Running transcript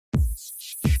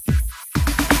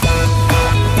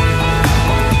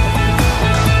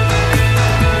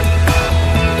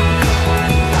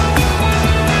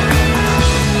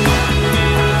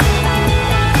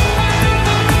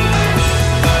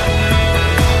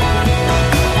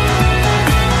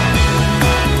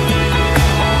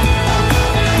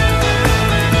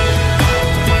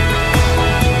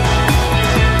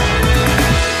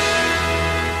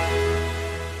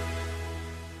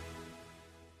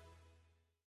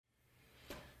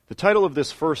The title of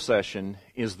this first session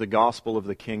is The Gospel of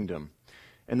the Kingdom,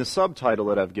 and the subtitle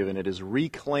that I've given it is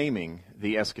Reclaiming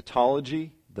the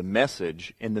Eschatology, the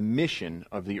Message, and the Mission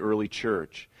of the Early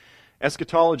Church.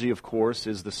 Eschatology, of course,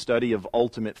 is the study of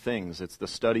ultimate things. It's the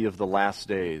study of the last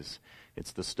days.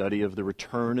 It's the study of the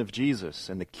return of Jesus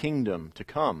and the kingdom to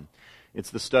come.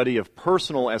 It's the study of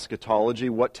personal eschatology,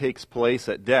 what takes place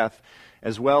at death,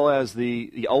 as well as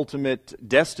the ultimate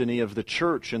destiny of the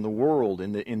church and the world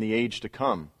in the age to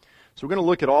come. So we're going to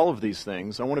look at all of these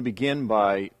things. I want to begin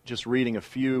by just reading a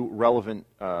few relevant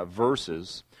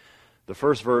verses. The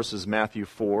first verse is Matthew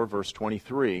 4, verse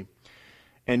 23.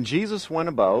 And Jesus went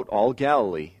about all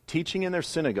Galilee, teaching in their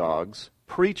synagogues,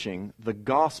 preaching the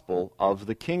gospel of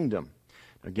the kingdom.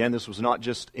 Again, this was not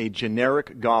just a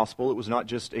generic gospel. It was not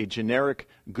just a generic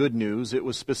good news. It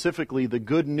was specifically the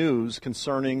good news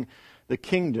concerning the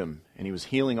kingdom. And he was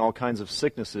healing all kinds of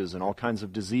sicknesses and all kinds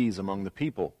of disease among the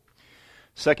people.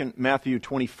 Second, Matthew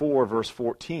 24, verse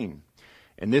 14.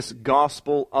 And this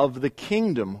gospel of the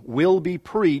kingdom will be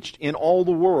preached in all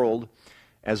the world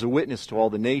as a witness to all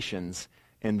the nations,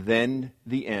 and then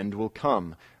the end will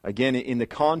come. Again, in the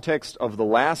context of the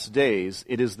last days,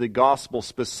 it is the gospel,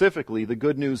 specifically the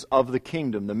good news of the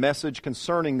kingdom, the message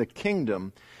concerning the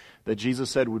kingdom that Jesus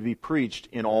said would be preached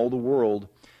in all the world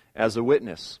as a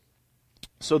witness.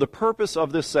 So the purpose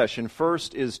of this session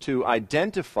first is to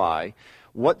identify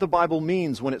what the Bible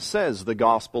means when it says the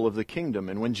gospel of the kingdom.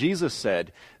 And when Jesus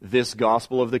said, this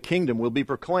gospel of the kingdom will be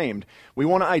proclaimed, we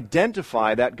want to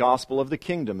identify that gospel of the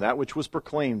kingdom, that which was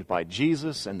proclaimed by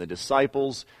Jesus and the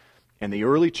disciples and the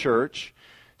early church.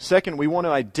 Second, we want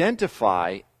to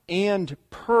identify and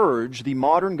purge the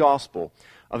modern gospel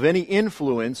of any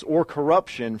influence or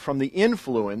corruption from the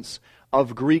influence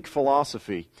of Greek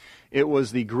philosophy. It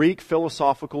was the Greek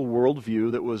philosophical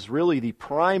worldview that was really the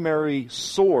primary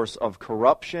source of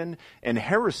corruption and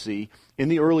heresy in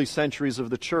the early centuries of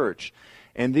the church.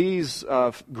 And these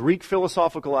Greek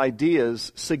philosophical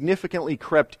ideas significantly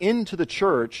crept into the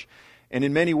church, and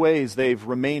in many ways they've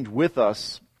remained with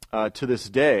us to this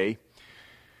day.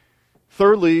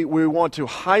 Thirdly, we want to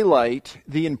highlight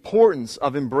the importance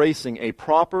of embracing a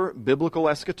proper biblical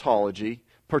eschatology,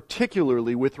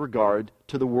 particularly with regard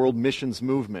to the world missions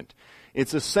movement.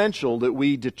 It's essential that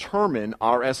we determine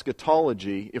our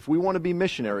eschatology. If we want to be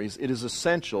missionaries, it is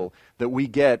essential that we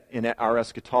get our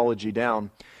eschatology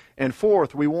down. And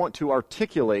fourth, we want to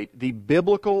articulate the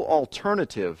biblical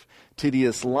alternative to the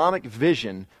Islamic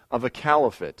vision of a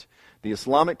caliphate. The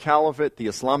Islamic caliphate, the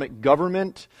Islamic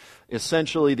government,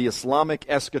 essentially the Islamic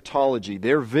eschatology,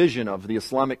 their vision of the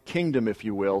Islamic kingdom, if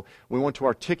you will. We want to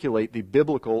articulate the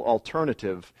biblical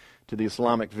alternative to the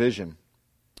Islamic vision.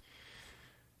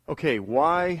 Okay,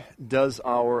 why does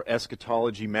our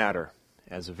eschatology matter?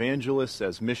 As evangelists,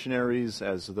 as missionaries,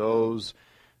 as those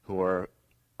who are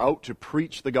out to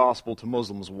preach the gospel to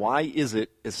Muslims, why is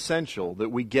it essential that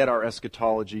we get our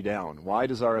eschatology down? Why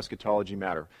does our eschatology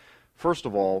matter? First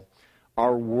of all,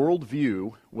 our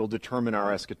worldview will determine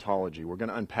our eschatology. We're going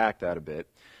to unpack that a bit.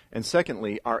 And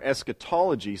secondly, our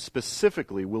eschatology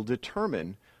specifically will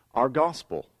determine our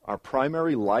gospel, our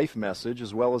primary life message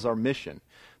as well as our mission.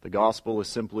 The gospel is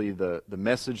simply the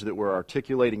message that we're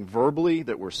articulating verbally,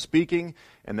 that we're speaking,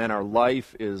 and then our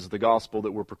life is the gospel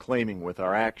that we're proclaiming with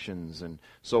our actions and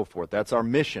so forth. That's our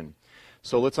mission.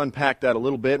 So let's unpack that a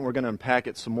little bit, and we're going to unpack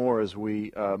it some more as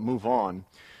we move on.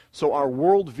 So our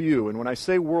worldview, and when I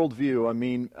say worldview, I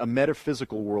mean a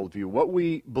metaphysical worldview, what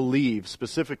we believe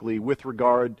specifically with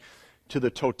regard to the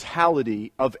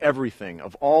totality of everything,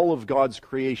 of all of God's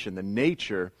creation, the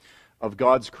nature of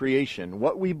God's creation.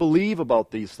 What we believe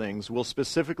about these things will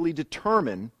specifically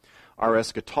determine our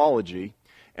eschatology,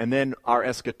 and then our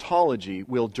eschatology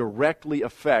will directly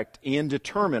affect and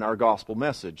determine our gospel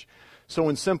message. So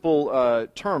in simple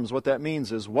terms, what that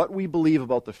means is what we believe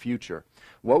about the future,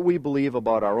 what we believe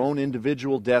about our own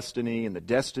individual destiny and the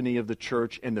destiny of the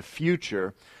church and the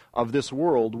future of this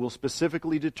world will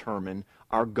specifically determine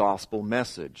our gospel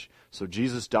message. So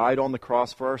Jesus died on the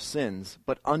cross for our sins,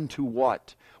 but unto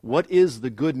what? What is the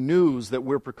good news that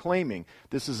we're proclaiming?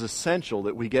 This is essential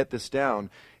that we get this down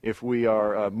if we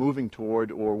are moving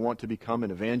toward or want to become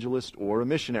an evangelist or a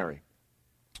missionary.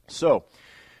 So,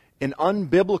 an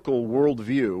unbiblical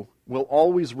worldview will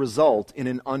always result in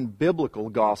an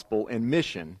unbiblical gospel and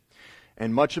mission.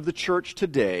 And much of the church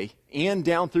today and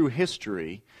down through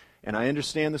history, and I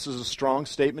understand this is a strong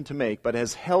statement to make, but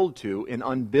has held to an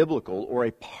unbiblical or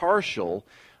a partial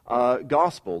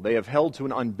gospel. They have held to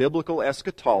an unbiblical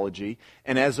eschatology,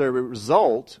 and as a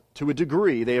result, to a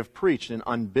degree, they have preached an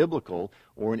unbiblical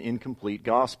or an incomplete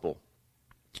gospel.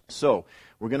 So,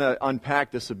 we're going to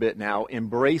unpack this a bit now,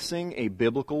 embracing a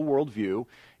biblical worldview,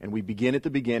 and we begin at the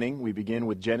beginning. We begin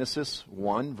with Genesis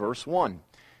 1, verse 1.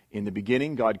 In the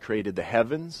beginning, God created the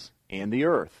heavens and the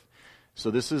earth.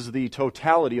 So this is the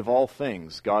totality of all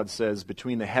things. God says,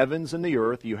 between the heavens and the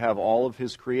earth, you have all of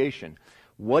His creation.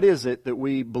 What is it that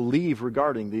we believe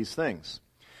regarding these things?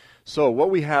 So what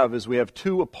we have is we have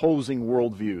two opposing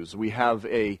worldviews. We have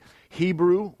a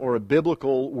Hebrew or a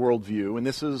biblical worldview, and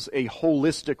this is a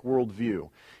holistic worldview.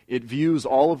 It views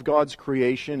all of God's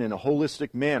creation in a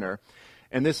holistic manner,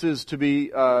 and this is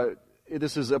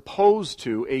opposed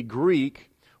to a Greek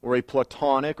or a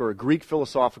Platonic or a Greek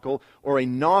philosophical or a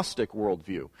Gnostic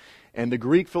worldview. And the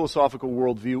Greek philosophical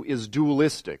worldview is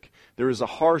dualistic. There is a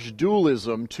harsh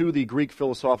dualism to the Greek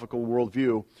philosophical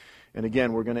worldview, and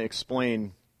again, we're going to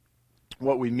explain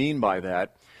what we mean by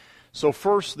that. So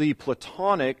first, the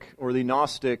Platonic or the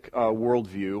Gnostic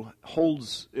worldview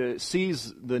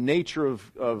sees the nature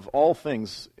of all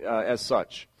things as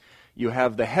such. You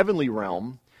have the heavenly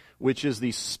realm, which is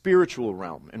the spiritual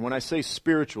realm. And when I say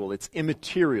spiritual, it's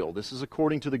immaterial. This is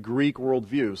according to the Greek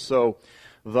worldview. So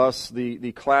thus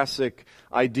the classic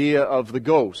idea of the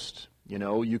ghost. You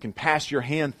know, you can pass your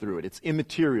hand through it. It's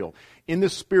immaterial. In the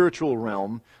spiritual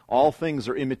realm, all things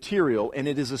are immaterial, and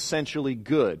it is essentially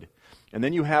good. And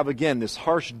then you have, again, this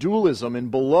harsh dualism, and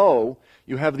below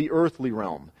you have the earthly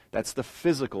realm. That's the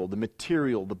physical, the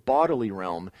material, the bodily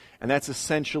realm, and that's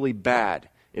essentially bad.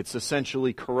 It's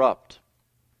essentially corrupt.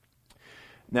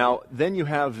 Now, then you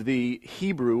have the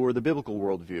Hebrew or the biblical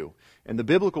worldview. And the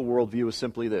biblical worldview is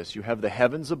simply this. You have the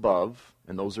heavens above,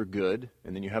 and those are good,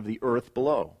 and then you have the earth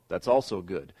below. That's also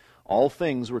good. All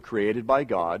things were created by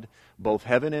God. Both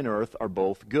heaven and earth are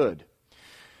both good.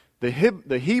 The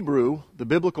Hebrew, the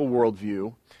biblical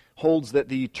worldview, holds that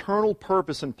the eternal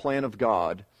purpose and plan of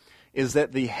God is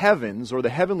that the heavens, or the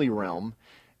heavenly realm,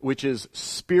 which is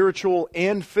spiritual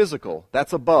and physical,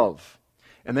 that's above.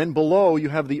 And then below you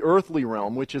have the earthly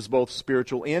realm, which is both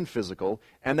spiritual and physical,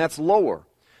 and that's lower.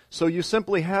 So you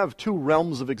simply have two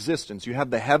realms of existence. You have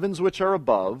the heavens, which are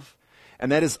above,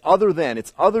 and that is other than.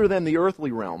 It's other than the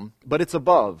earthly realm, but it's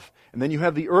above. And then you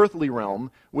have the earthly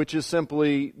realm, which is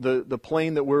simply the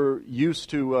plane that we're used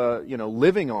to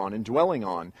living on and dwelling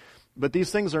on. But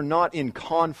these things are not in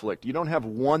conflict. You don't have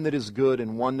one that is good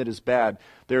and one that is bad.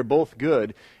 They're both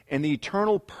good. And the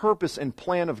eternal purpose and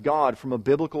plan of God from a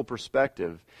biblical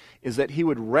perspective is that He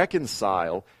would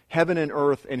reconcile heaven and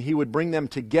earth, and He would bring them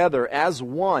together as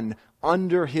one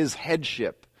under His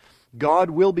headship. God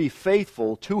will be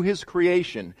faithful to His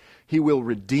creation. He will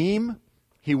redeem,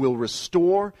 He will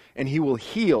restore, and He will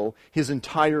heal His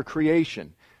entire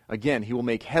creation. Again, He will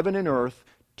make heaven and earth,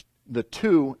 the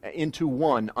two, into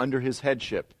one under His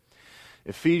headship.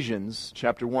 Ephesians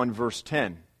chapter 1, verse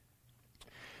 10.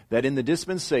 That in the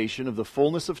dispensation of the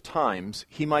fullness of times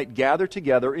He might gather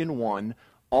together in one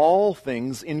all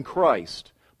things in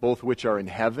Christ, both which are in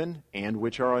heaven and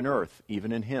which are on earth,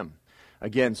 even in Him.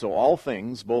 Again, so all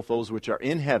things, both those which are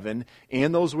in heaven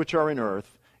and those which are in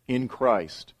earth, in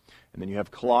Christ. And then you have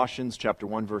Colossians chapter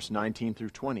 1, verse 19 through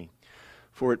 20.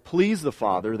 For it pleased the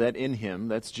Father that in Him,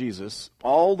 that's Jesus,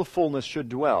 all the fullness should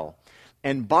dwell,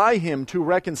 and by Him to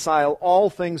reconcile all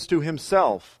things to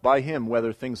Himself, by Him,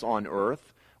 whether things on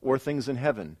earth or things in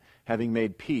heaven, having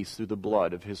made peace through the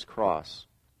blood of His cross.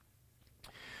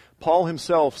 Paul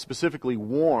himself specifically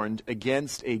warned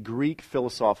against a Greek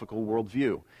philosophical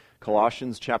worldview.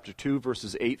 Colossians chapter 2,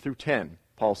 verses 8 through 10.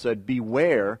 Paul said,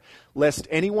 "Beware lest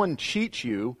anyone cheat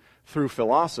you through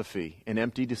philosophy and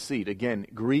empty deceit." Again,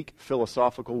 Greek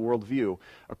philosophical worldview.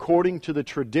 According to the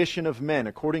tradition of men,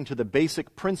 according to the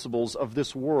basic principles of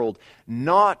this world,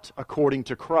 not according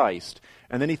to Christ.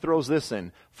 And then he throws this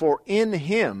in. For in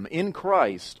Him, in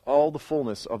Christ, all the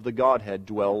fullness of the Godhead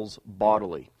dwells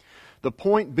bodily. The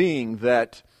point being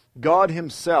that God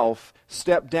Himself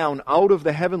stepped down out of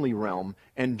the heavenly realm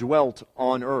and dwelt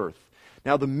on earth.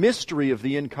 Now, the mystery of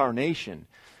the incarnation,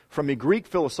 from a Greek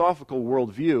philosophical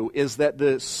worldview, is that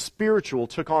the spiritual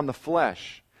took on the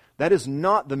flesh. That is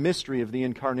not the mystery of the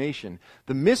incarnation.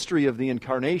 The mystery of the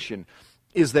incarnation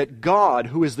is that God,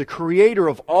 who is the creator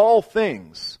of all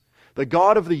things, the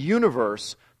God of the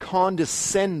universe,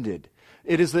 condescended.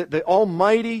 It is that the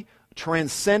almighty,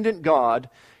 transcendent God,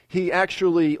 He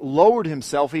actually lowered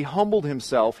Himself, He humbled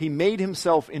Himself, He made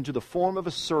Himself into the form of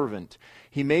a servant.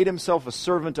 He made Himself a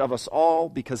servant of us all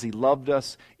because He loved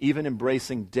us, even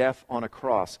embracing death on a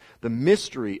cross. The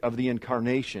mystery of the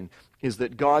incarnation is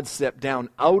that God stepped down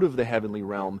out of the heavenly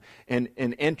realm and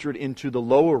entered into the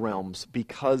lower realms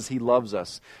because He loves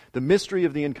us. The mystery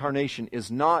of the incarnation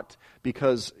is not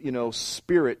because,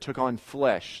 Spirit took on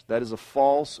flesh. That is a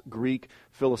false Greek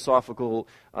philosophical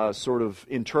sort of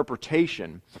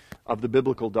interpretation of the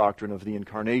biblical doctrine of the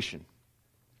incarnation.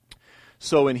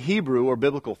 So in Hebrew, or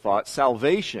biblical thought,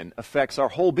 salvation affects our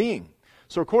whole being.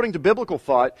 So according to biblical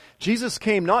thought, Jesus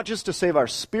came not just to save our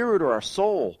spirit or our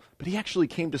soul, but He actually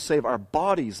came to save our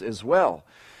bodies as well.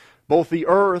 Both the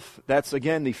earth, that's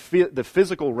again the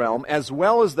physical realm, as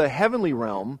well as the heavenly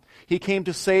realm, He came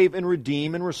to save and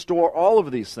redeem and restore all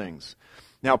of these things.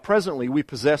 Now presently we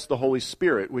possess the Holy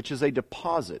Spirit, which is a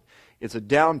deposit. It's a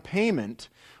down payment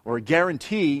or a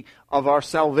guarantee of our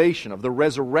salvation, of the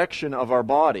resurrection of our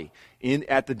body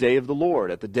at the day of the Lord,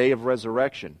 at the day of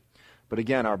resurrection. But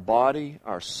again, our body,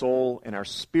 our soul, and our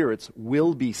spirits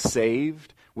will be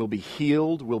saved, will be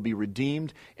healed, will be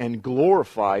redeemed, and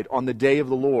glorified on the day of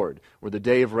the Lord, or the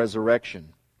day of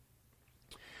resurrection.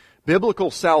 Biblical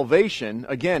salvation,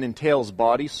 again, entails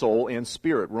body, soul, and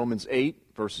spirit. Romans 8,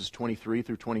 verses 23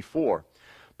 through 24.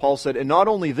 Paul said, "And not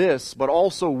only this, but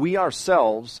also we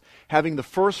ourselves, having the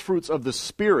first fruits of the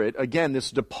Spirit," again, this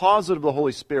deposit of the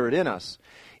Holy Spirit in us,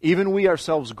 "even we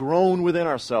ourselves groan within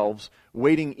ourselves,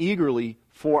 waiting eagerly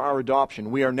for our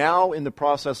adoption." We are now in the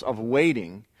process of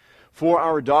waiting for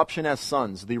our adoption as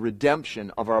sons, the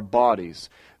redemption of our bodies.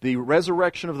 The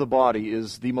resurrection of the body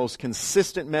is the most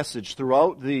consistent message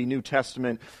throughout the New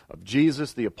Testament of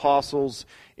Jesus, the apostles.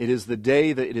 It is the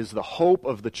day that it is the hope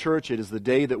of the church. It is the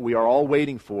day that we are all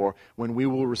waiting for, when we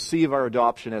will receive our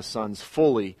adoption as sons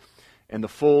fully and the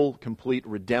full, complete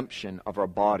redemption of our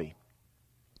body.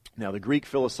 Now, the Greek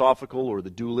philosophical or the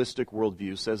dualistic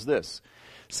worldview says this: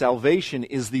 salvation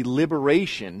is the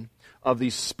liberation of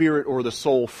the spirit or the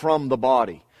soul from the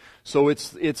body. So it's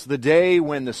the day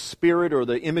when the spirit or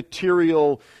the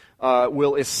immaterial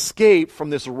will escape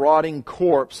from this rotting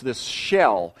corpse, this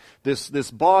shell. This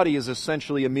body is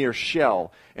essentially a mere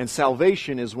shell. And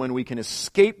salvation is when we can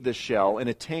escape the shell and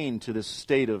attain to this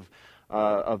state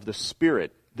of the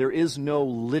spirit. There is no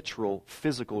literal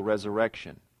physical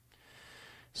resurrection.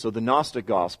 So the Gnostic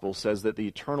gospel says that the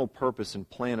eternal purpose and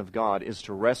plan of God is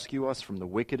to rescue us from the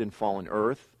wicked and fallen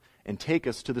earth and take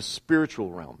us to the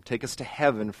spiritual realm, take us to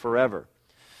heaven forever.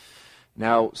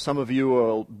 Now, some of you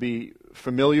will be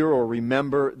familiar or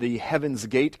remember the Heaven's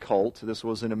Gate cult. This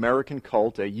was an American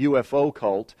cult, a UFO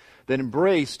cult, that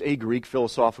embraced a Greek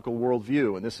philosophical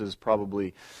worldview. And this is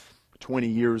probably 20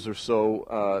 years or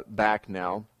so back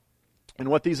now. And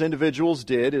what these individuals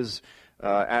did is,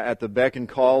 at the beck and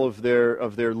call of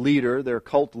their leader, their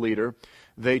cult leader,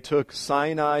 they took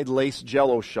cyanide-laced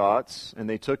Jello shots, and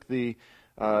they took the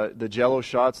Jello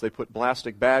shots, they put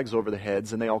plastic bags over the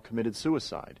heads, and they all committed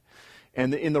suicide.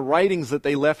 And in the writings that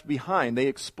they left behind, they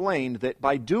explained that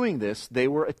by doing this, they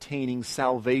were attaining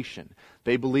salvation.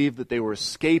 They believed that they were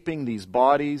escaping these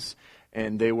bodies,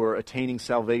 and they were attaining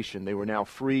salvation. They were now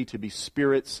free to be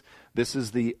spirits. This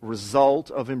is the result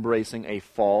of embracing a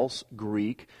false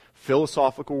Greek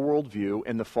philosophical worldview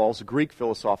and the false Greek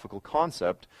philosophical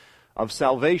concept of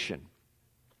salvation.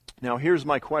 Now, here's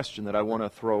my question that I want to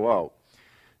throw out.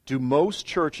 Do most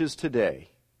churches today,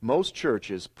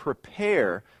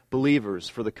 prepare believers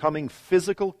for the coming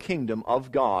physical kingdom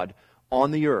of God on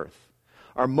the earth?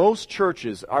 Are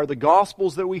the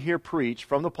gospels that we hear preached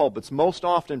from the pulpits most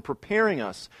often preparing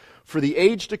us for the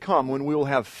age to come when we will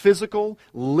have physical,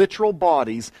 literal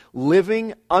bodies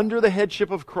living under the headship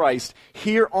of Christ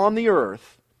here on the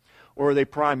earth? Or are they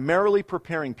primarily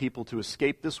preparing people to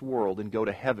escape this world and go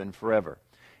to heaven forever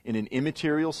in an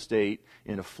immaterial state,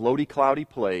 in a floaty, cloudy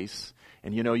place?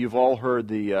 And you've all heard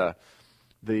the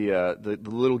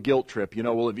little guilt trip.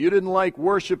 Well, if you didn't like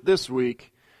worship this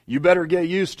week, you better get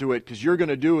used to it because you're going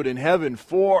to do it in heaven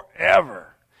forever.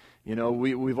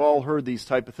 We've all heard these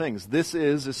type of things. This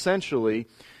is essentially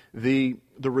the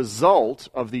result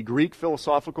of the Greek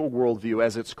philosophical worldview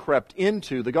as it's crept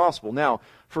into the gospel. Now,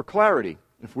 for clarity,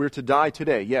 if we're to die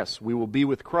today, yes, we will be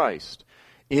with Christ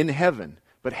in heaven.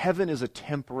 But heaven is a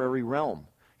temporary realm.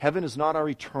 Heaven is not our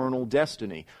eternal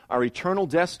destiny. Our eternal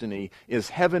destiny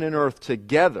is heaven and earth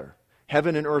together.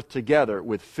 Heaven and earth together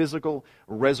with physical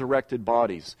resurrected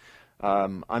bodies.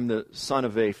 I'm the son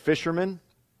of a fisherman,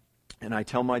 and I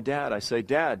tell my dad, I say,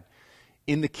 Dad,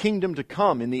 in the kingdom to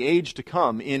come, in the age to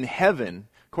come, in heaven,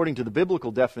 according to the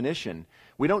biblical definition,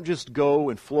 we don't just go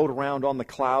and float around on the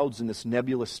clouds in this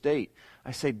nebulous state.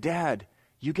 I say, Dad,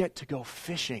 you get to go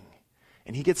fishing.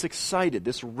 And he gets excited.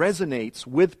 This resonates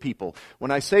with people.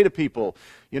 When I say to people,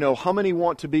 how many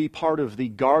want to be part of the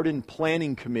garden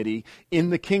planning committee in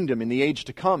the kingdom in the age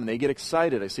to come? And they get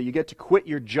excited. I say, you get to quit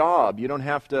your job. You don't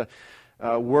have to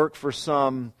work for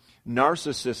some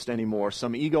narcissist anymore,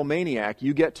 some egomaniac.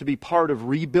 You get to be part of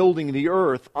rebuilding the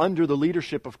earth under the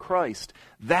leadership of Christ.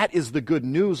 That is the good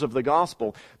news of the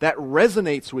gospel. That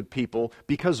resonates with people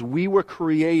because we were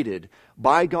created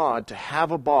by God to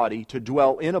have a body, to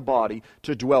dwell in a body,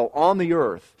 to dwell on the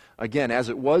earth. Again, as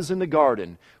it was in the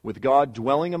garden, with God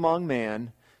dwelling among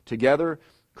man, together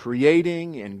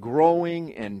creating and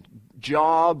growing and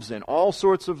jobs and all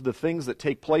sorts of the things that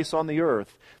take place on the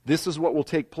earth. This is what will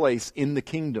take place in the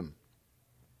kingdom.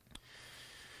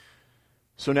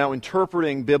 So now,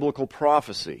 interpreting biblical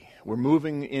prophecy. We're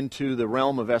moving into the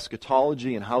realm of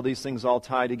eschatology and how these things all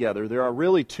tie together. There are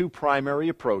really two primary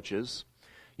approaches.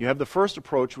 You have the first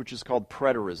approach, which is called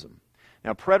preterism.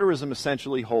 Now, preterism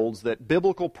essentially holds that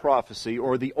biblical prophecy,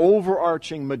 or the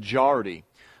overarching majority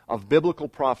of biblical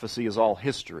prophecy, is all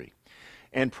history.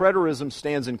 And preterism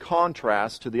stands in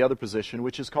contrast to the other position,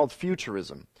 which is called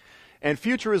futurism. And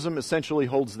futurism essentially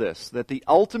holds this, that the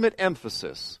ultimate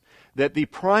emphasis, that the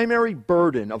primary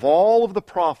burden of all of the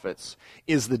prophets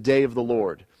is the day of the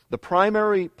Lord. The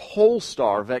primary pole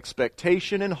star of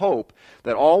expectation and hope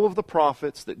that all of the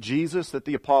prophets, that Jesus, that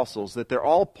the apostles, that they're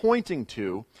all pointing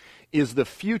to is the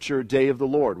future day of the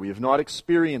Lord. We have not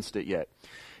experienced it yet.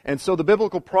 And so the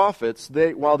biblical prophets,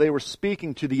 while they were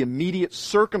speaking to the immediate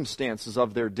circumstances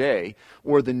of their day,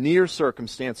 or the near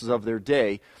circumstances of their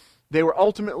day, they were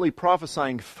ultimately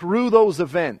prophesying through those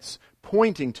events,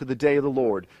 pointing to the day of the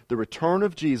Lord, the return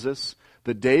of Jesus,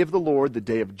 the day of the Lord, the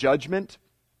day of judgment,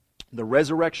 the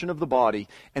resurrection of the body,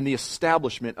 and the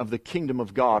establishment of the kingdom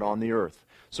of God on the earth.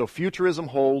 So futurism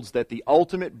holds that the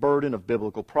ultimate burden of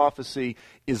biblical prophecy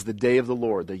is the day of the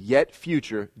Lord, the yet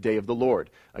future day of the Lord.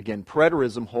 Again,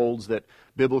 preterism holds that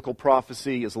biblical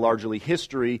prophecy is largely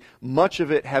history, much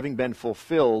of it having been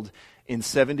fulfilled in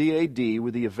 70 A.D.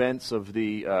 with the events of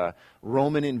the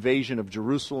Roman invasion of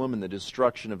Jerusalem and the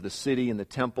destruction of the city and the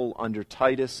temple under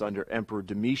Titus, under Emperor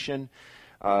Domitian.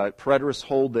 Preterists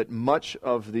hold that much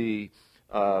of the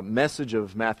message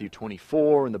of Matthew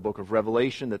 24 and the book of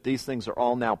Revelation, that these things are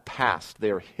all now past.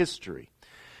 They are history.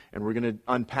 And we're going to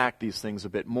unpack these things a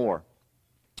bit more.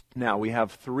 Now, we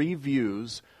have three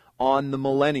views on the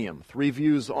millennium, three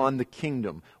views on the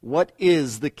kingdom. What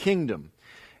is the kingdom?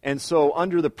 And so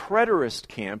under the preterist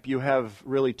camp, you have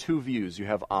really two views. You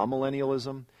have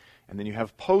amillennialism, and then you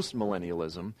have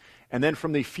postmillennialism. And then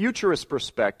from the futurist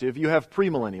perspective, you have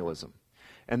premillennialism.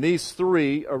 And these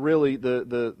three are really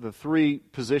the three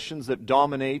positions that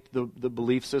dominate the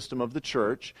belief system of the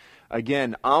church.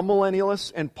 Again,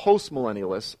 amillennialists and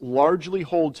postmillennialists largely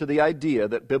hold to the idea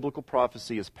that biblical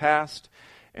prophecy is past,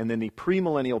 and then the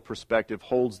premillennial perspective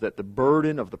holds that the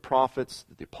burden of the prophets,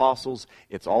 the apostles,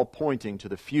 it's all pointing to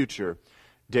the future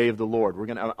day of the Lord. We're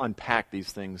going to unpack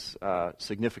these things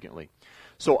significantly.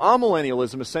 So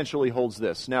amillennialism essentially holds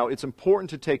this. Now, it's important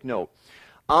to take note.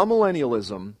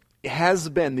 Amillennialism has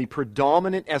been the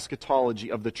predominant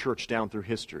eschatology of the church down through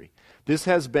history. This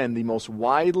has been the most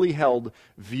widely held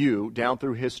view down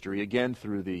through history, again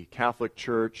through the Catholic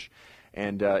Church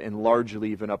and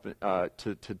largely even up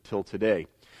till today.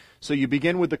 So you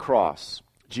begin with the cross.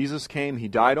 Jesus came, He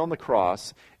died on the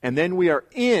cross, and then we are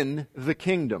in the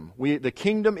kingdom. The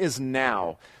kingdom is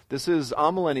now. This is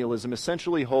amillennialism,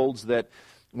 essentially holds that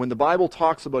when the Bible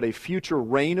talks about a future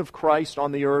reign of Christ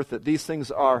on the earth, that these things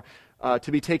are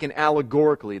to be taken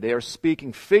allegorically. They are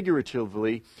speaking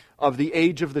figuratively of the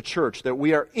age of the church, that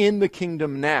we are in the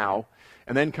kingdom now,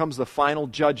 and then comes the final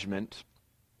judgment,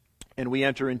 and we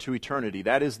enter into eternity.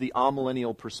 That is the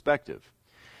amillennial perspective.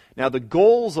 Now, the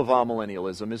goals of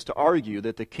amillennialism is to argue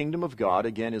that the kingdom of God,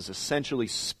 again, is essentially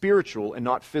spiritual and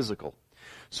not physical.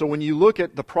 So when you look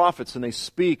at the prophets and they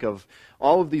speak of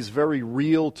all of these very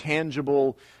real,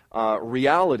 tangible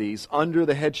realities under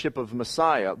the headship of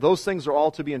Messiah, those things are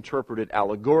all to be interpreted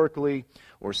allegorically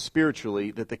or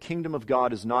spiritually, that the kingdom of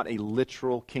God is not a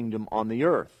literal kingdom on the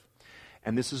earth.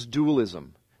 And this is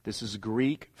dualism. This is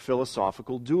Greek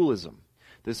philosophical dualism.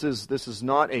 This is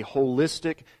not a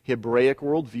holistic Hebraic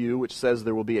worldview which says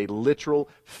there will be a literal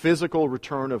physical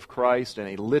return of Christ and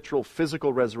a literal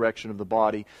physical resurrection of the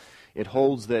body. It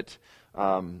holds that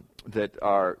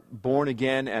are born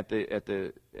again at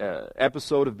the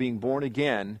episode of being born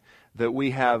again, that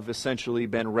we have essentially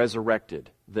been resurrected,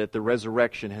 that the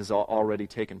resurrection has already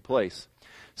taken place.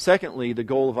 Secondly, the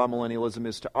goal of amillennialism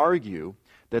is to argue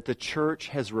that the church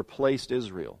has replaced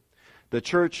Israel. The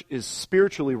church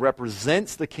spiritually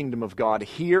represents the kingdom of God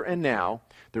here and now.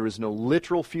 There is no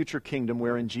literal future kingdom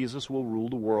wherein Jesus will rule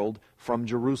the world from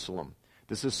Jerusalem.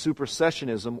 This is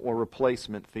supersessionism or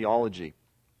replacement theology.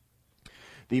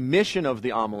 The mission of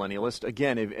the amillennialist,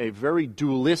 again, a very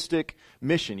dualistic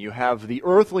mission. You have the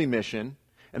earthly mission,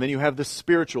 And then you have the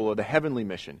spiritual or the heavenly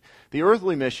mission. The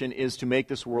earthly mission is to make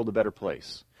this world a better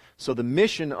place. So the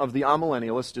mission of the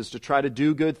amillennialist is to try to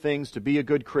do good things, to be a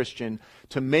good Christian,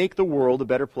 to make the world a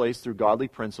better place through godly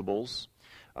principles.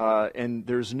 And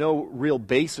there's no real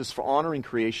basis for honoring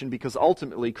creation because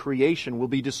ultimately creation will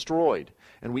be destroyed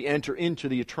and we enter into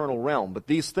the eternal realm. But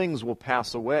these things will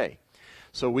pass away.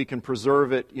 So we can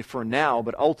preserve it for now,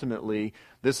 but ultimately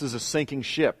this is a sinking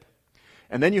ship.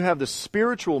 And then you have the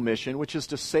spiritual mission, which is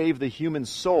to save the human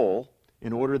soul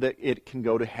in order that it can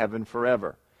go to heaven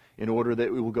forever, in order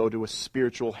that we will go to a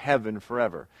spiritual heaven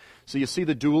forever. So you see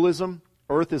the dualism.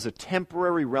 Earth is a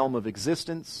temporary realm of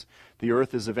existence. The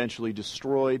earth is eventually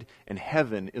destroyed, and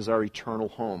heaven is our eternal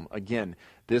home. Again,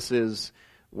 this is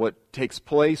what takes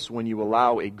place when you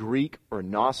allow a Greek or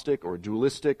Gnostic or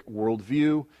dualistic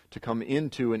worldview to come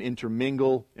into and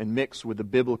intermingle and mix with the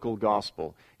biblical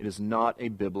gospel. It is not a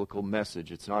biblical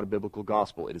message. It's not a biblical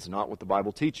gospel. It is not what the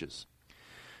Bible teaches.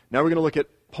 Now we're going to look at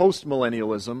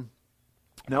postmillennialism.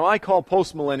 Now I call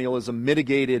postmillennialism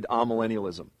mitigated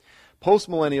amillennialism.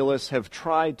 Postmillennialists have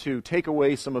tried to take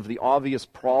away some of the obvious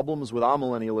problems with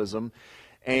amillennialism,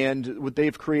 and what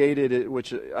they've created,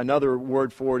 which another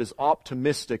word for it is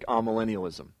optimistic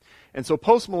amillennialism. And so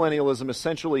postmillennialism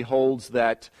essentially holds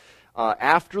that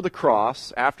after the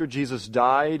cross, after Jesus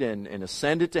died and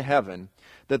ascended to heaven,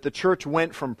 that the church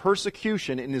went from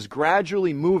persecution and is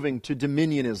gradually moving to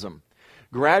dominionism,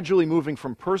 gradually moving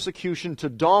from persecution to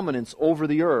dominance over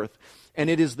the earth.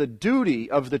 And it is the duty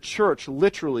of the church,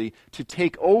 literally, to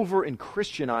take over and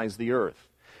Christianize the earth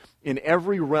in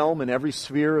every realm and every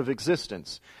sphere of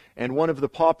existence. And one of the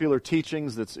popular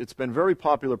teachings it's been very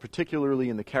popular, particularly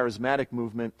in the charismatic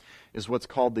movement, is what's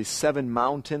called the Seven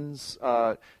Mountains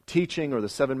teaching, or the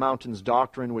Seven Mountains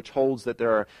doctrine, which holds that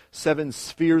there are 7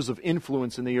 spheres of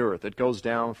influence in the earth. It goes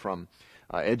down from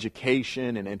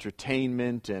education and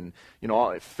entertainment and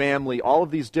family, all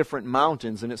of these different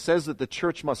mountains. And it says that the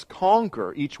church must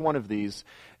conquer each one of these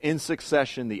in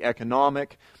succession, the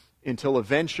economic, until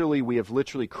eventually we have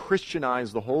literally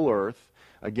Christianized the whole earth.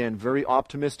 Again, very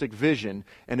optimistic vision.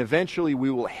 And eventually we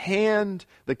will hand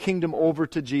the kingdom over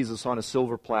to Jesus on a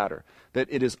silver platter. That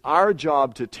it is our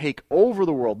job to take over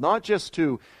the world, not just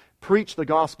to preach the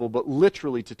gospel, but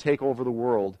literally to take over the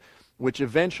world, which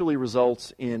eventually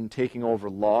results in taking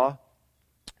over law,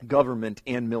 government,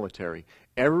 and military.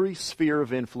 Every sphere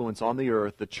of influence on the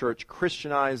earth, the church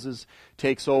Christianizes,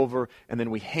 takes over, and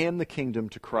then we hand the kingdom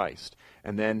to Christ.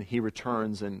 And then He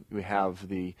returns and we have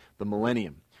the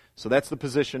millennium. So that's the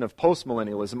position of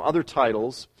postmillennialism. Other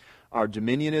titles are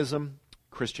dominionism,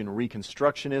 Christian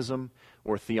reconstructionism,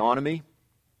 or theonomy.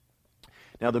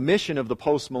 Now the mission of the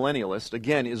postmillennialist,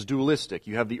 again, is dualistic.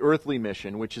 You have the earthly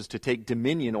mission, which is to take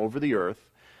dominion over the earth,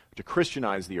 to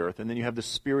Christianize the earth, and then you have the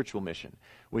spiritual mission,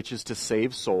 which is to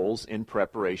save souls in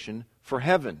preparation for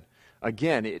heaven.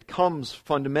 Again, it comes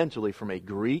fundamentally from a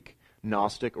Greek,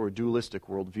 Gnostic, or dualistic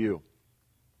worldview.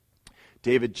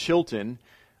 David Chilton,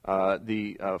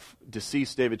 the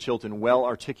deceased David Chilton, well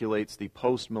articulates the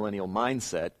post-millennial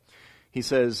mindset. He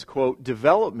says, quote,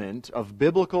 "Development of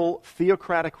biblical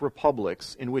theocratic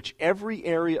republics in which every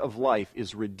area of life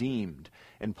is redeemed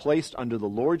and placed under the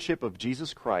lordship of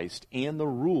Jesus Christ and the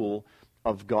rule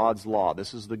of God's law."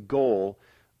 This is the goal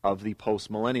of the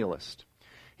postmillennialist.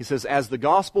 He says, as the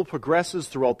gospel progresses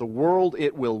throughout the world,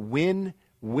 it will win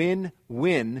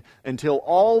until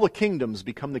all the kingdoms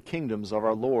become the kingdoms of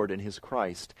our Lord and His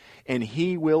Christ, and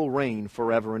He will reign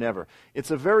forever and ever.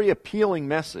 It's a very appealing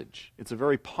message. It's a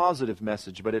very positive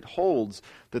message, but it holds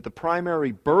that the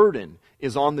primary burden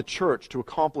is on the church to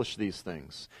accomplish these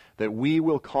things, that we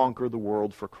will conquer the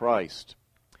world for Christ.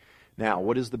 Now,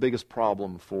 what is the biggest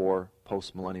problem for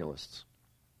postmillennialists?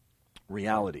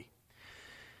 Reality.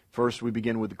 First, we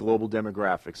begin with global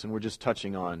demographics, and we're just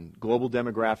touching on global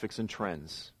demographics and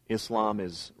trends. Islam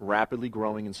is rapidly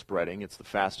growing and spreading. It's the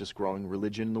fastest growing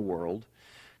religion in the world.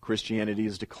 Christianity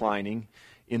is declining.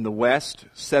 In the West,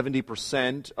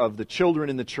 70% of the children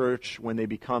in the church, when they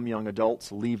become young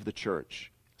adults, leave the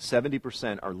church.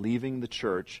 70% are leaving the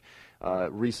church.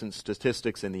 Recent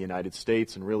statistics in the United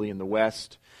States and really in the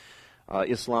West.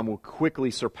 Islam will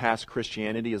quickly surpass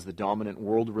Christianity as the dominant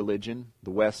world religion.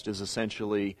 The West is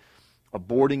essentially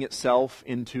aborting itself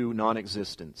into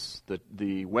non-existence.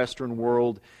 The Western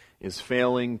world is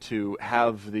failing to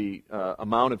have the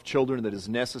amount of children that is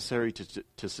necessary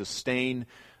to sustain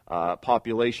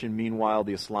population. Meanwhile,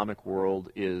 the Islamic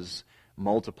world is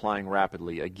multiplying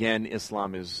rapidly. Again,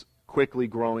 Islam is quickly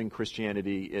growing.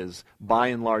 Christianity is by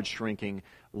and large shrinking,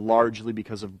 largely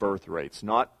because of birth rates.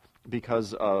 Not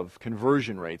because of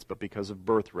conversion rates, but because of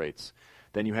birth rates.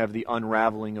 Then you have the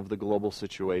unraveling of the global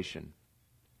situation.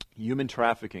 Human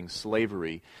trafficking,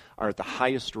 slavery, are at the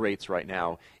highest rates right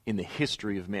now in the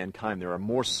history of mankind. There are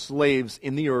more slaves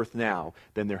in the earth now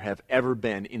than there have ever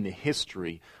been in the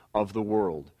history of the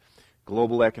world.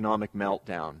 Global economic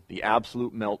meltdown, the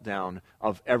absolute meltdown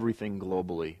of everything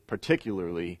globally,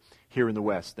 particularly here in the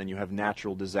West. Then you have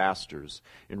natural disasters.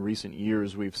 In recent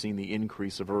years, we've seen the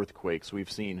increase of earthquakes.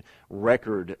 We've seen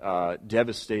record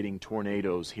devastating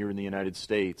tornadoes here in the United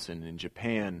States and in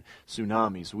Japan,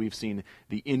 tsunamis. We've seen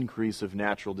the increase of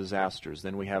natural disasters.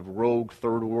 Then we have rogue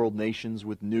third world nations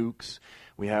with nukes.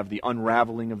 We have the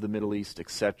unraveling of the Middle East,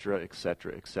 etc.,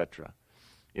 etc., etc.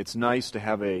 It's nice to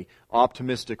have an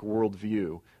optimistic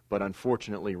worldview, but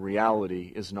unfortunately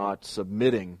reality is not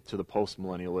submitting to the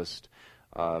postmillennialist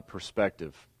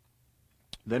perspective.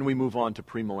 Then we move on to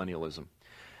premillennialism.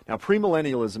 Now,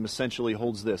 premillennialism essentially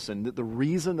holds this, and the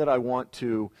reason that I want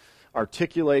to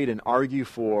articulate and argue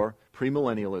for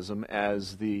premillennialism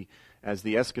as the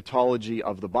eschatology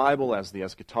of the Bible, as the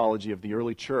eschatology of the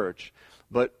early church,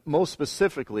 but most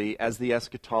specifically as the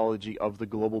eschatology of the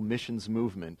global missions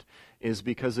movement, is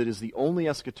because it is the only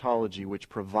eschatology which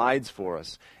provides for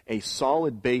us a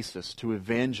solid basis to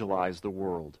evangelize the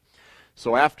world.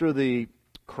 So after the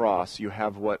cross, you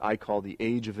have what I call the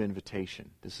age of invitation.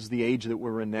 This is the age that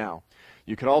we're in now.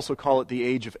 You could also call it the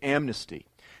age of amnesty.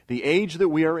 The age that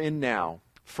we are in now,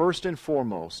 first and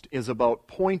foremost, is about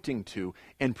pointing to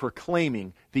and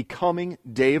proclaiming the coming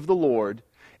day of the Lord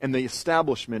and the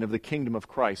establishment of the kingdom of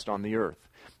Christ on the earth.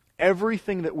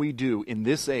 Everything that we do in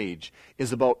this age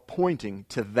is about pointing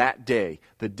to that day,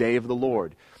 the day of the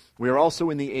Lord. We are also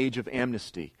in the age of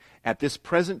amnesty. At this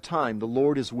present time, the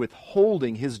Lord is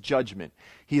withholding His judgment.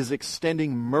 He is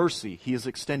extending mercy. He is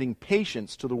extending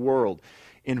patience to the world,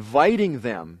 inviting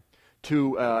them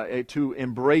to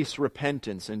embrace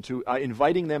repentance and to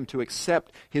inviting them to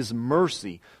accept His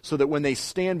mercy, so that when they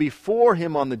stand before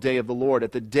Him on the day of the Lord,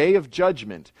 at the day of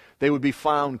judgment, they would be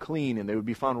found clean and they would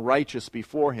be found righteous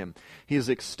before Him. He is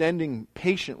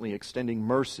patiently extending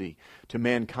mercy to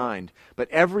mankind. But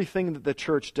everything that the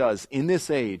church does in this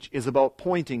age is about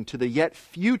pointing to the yet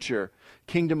future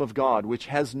kingdom of God, which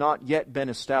has not yet been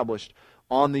established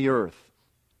on the earth.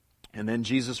 And then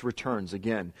Jesus returns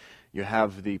again. You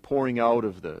have the pouring out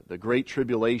of the great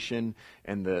tribulation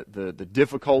and the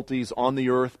difficulties on the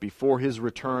earth before His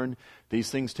return. These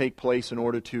things take place in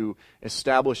order to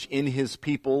establish in His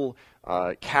people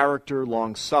character,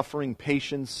 long-suffering,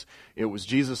 patience. It was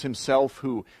Jesus Himself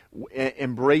who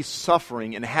embraced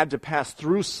suffering and had to pass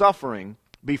through suffering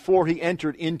before He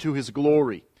entered into His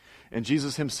glory. And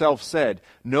Jesus Himself said,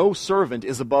 "No servant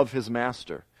is above his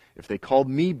master. If they called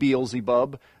me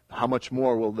Beelzebub, how much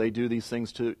more will they do these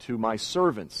things to my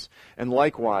servants?" And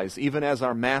likewise, even as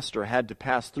our Master had to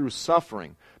pass through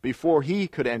suffering before He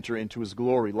could enter into His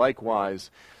glory,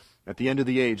 likewise, at the end of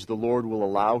the age, the Lord will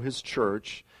allow His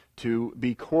church to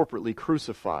be corporately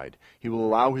crucified. He will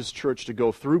allow His church to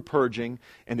go through purging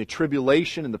and the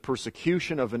tribulation and the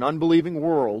persecution of an unbelieving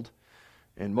world,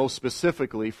 and most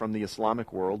specifically from the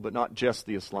Islamic world, but not just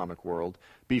the Islamic world,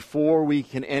 before we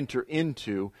can enter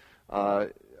into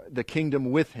the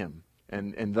kingdom with Him.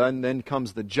 And then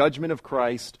comes the judgment of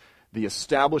Christ, the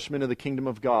establishment of the kingdom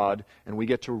of God, and we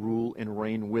get to rule and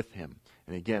reign with Him.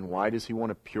 And again, why does He want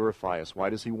to purify us? Why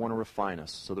does He want to refine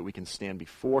us? So that we can stand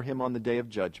before Him on the day of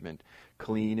judgment,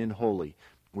 clean and holy.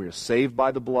 We are saved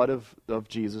by the blood of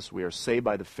Jesus. We are saved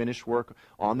by the finished work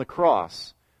on the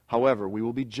cross. However, we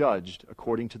will be judged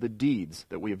according to the deeds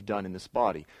that we have done in this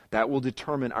body. That will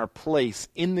determine our place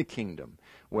in the kingdom,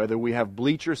 whether we have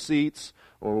bleacher seats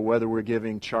or whether we're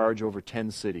giving charge over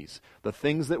 10 cities. The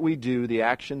things that we do, the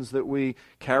actions that we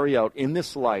carry out in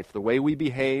this life, the way we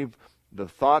behave, the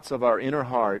thoughts of our inner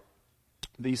heart,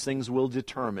 these things will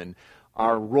determine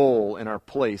our role and our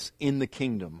place in the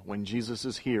kingdom when Jesus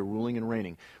is here ruling and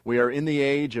reigning. We are in the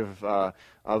age of the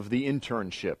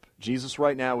internship. Jesus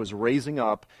right now is raising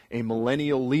up a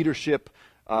millennial leadership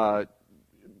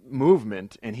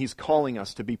movement, and He's calling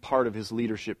us to be part of His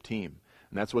leadership team.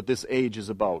 And that's what this age is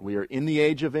about. We are in the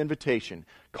age of invitation,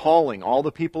 calling all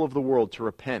the people of the world to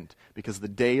repent, because the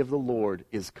day of the Lord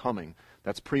is coming.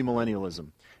 That's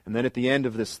premillennialism. And then at the end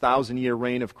of this 1,000-year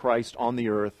reign of Christ on the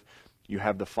earth, you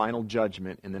have the final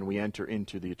judgment, and then we enter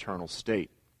into the eternal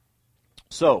state.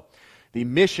 So, the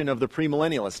mission of the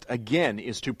premillennialist, again,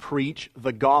 is to preach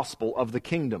the gospel of the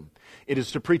kingdom. It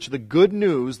is to preach the good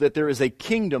news that there is a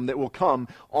kingdom that will come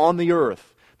on the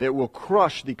earth. that will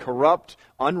crush the corrupt,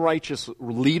 unrighteous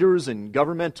leaders and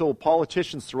governmental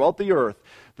politicians throughout the earth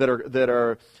that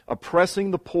are oppressing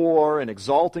the poor and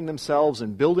exalting themselves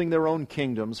and building their own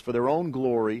kingdoms for their own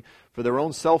glory, for their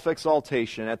own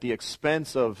self-exaltation at the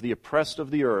expense of the oppressed of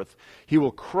the earth. He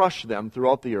will crush them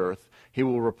throughout the earth. He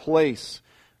will replace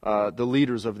the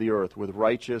leaders of the earth with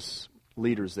righteous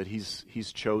leaders that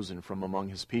he's chosen from among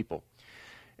his people.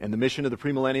 And the mission of the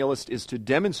premillennialist is to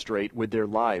demonstrate with their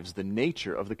lives the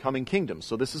nature of the coming kingdom.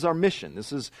 So this is our mission.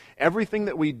 This is everything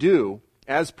that we do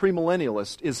as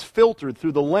premillennialists is filtered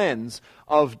through the lens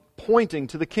of pointing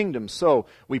to the kingdom. So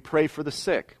we pray for the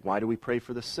sick. Why do we pray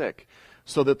for the sick?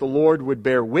 So that the Lord would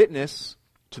bear witness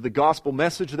to the gospel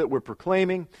message that we're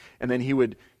proclaiming, and then He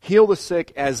would heal the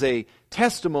sick as a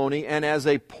testimony and as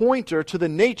a pointer to the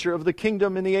nature of the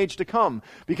kingdom in the age to come.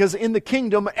 Because in the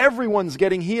kingdom, everyone's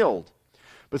getting healed.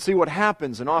 But see what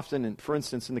happens, and often, for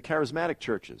instance, in the charismatic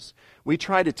churches, we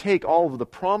try to take all of the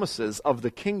promises of the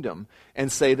kingdom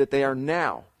and say that they are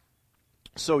now.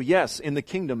 So yes, in the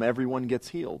kingdom, everyone gets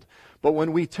healed. But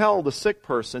when we tell the sick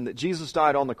person that Jesus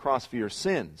died on the cross for your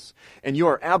sins, and you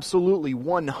are absolutely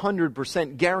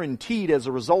 100% guaranteed as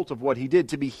a result of what He did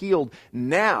to be healed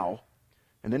now,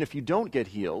 and then if you don't get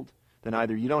healed, then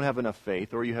either you don't have enough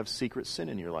faith or you have secret sin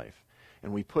in your life.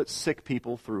 And we put sick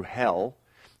people through hell,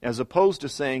 as opposed to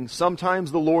saying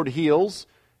sometimes the Lord heals,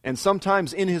 and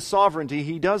sometimes in His sovereignty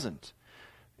He doesn't.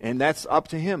 And that's up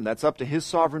to Him. That's up to His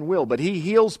sovereign will. But He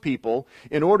heals people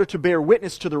in order to bear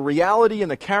witness to the reality and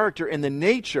the character and the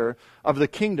nature of the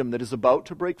kingdom that is about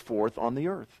to break forth on the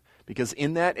earth. Because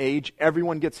in that age,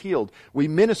 everyone gets healed. We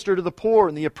minister to the poor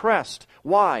and the oppressed.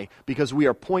 Why? Because we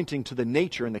are pointing to the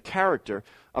nature and the character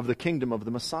of the kingdom of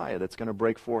the Messiah that's going to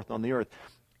break forth on the earth.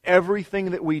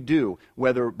 Everything that we do,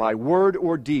 whether by word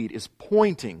or deed, is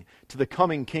pointing to the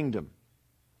coming kingdom.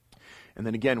 And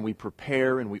then again, we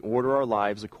prepare and we order our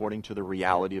lives according to the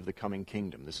reality of the coming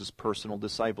kingdom. This is personal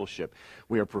discipleship.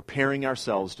 We are preparing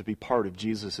ourselves to be part of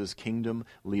Jesus' kingdom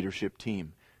leadership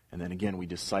team. And then again, we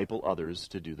disciple others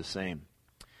to do the same.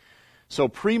 So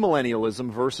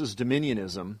premillennialism versus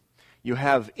dominionism, you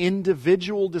have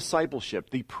individual discipleship.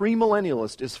 The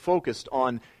premillennialist is focused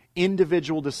on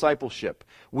individual discipleship.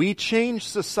 We change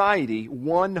society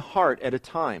one heart at a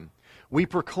time. We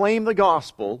proclaim the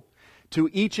gospel to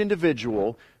each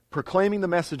individual, proclaiming the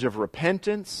message of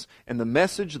repentance and the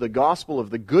message, the gospel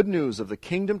of the good news of the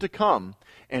kingdom to come,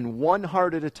 and one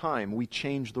heart at a time we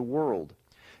change the world.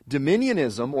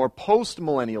 Dominionism or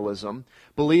postmillennialism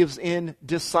believes in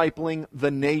discipling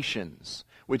the nations,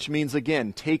 which means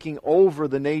again taking over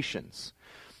the nations.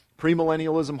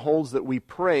 Premillennialism holds that we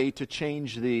pray to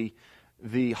change the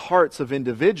hearts of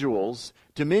individuals.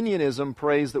 Dominionism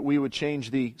prays that we would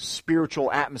change the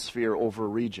spiritual atmosphere over a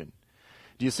region.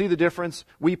 Do you see the difference?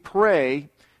 We pray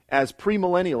as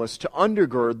premillennialists to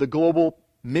undergird the global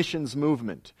missions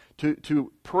movement,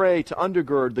 to pray to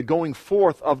undergird the going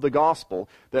forth of the gospel,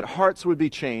 that hearts would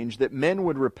be changed, that men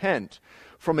would repent.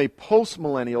 From a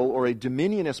postmillennial or a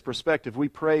dominionist perspective, we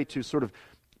pray to sort of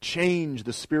change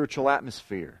the spiritual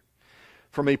atmosphere.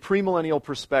 From a premillennial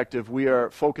perspective, we are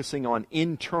focusing on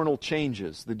internal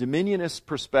changes. The dominionist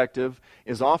perspective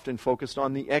is often focused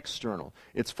on the external.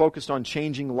 It's focused on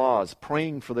changing laws,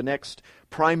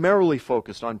 primarily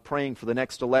focused on praying for the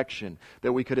next election,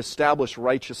 that we could establish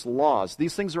righteous laws.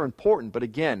 These things are important, but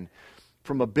again,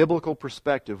 from a biblical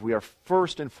perspective, we are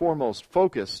first and foremost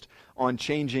focused on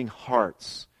changing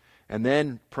hearts, and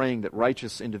then praying that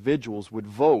righteous individuals would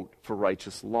vote for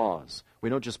righteous laws. We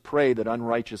don't just pray that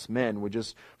unrighteous men would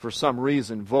just, for some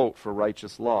reason, vote for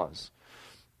righteous laws.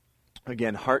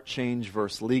 Again, heart change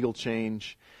versus legal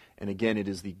change. And again, it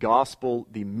is the gospel,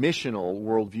 the missional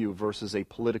worldview versus a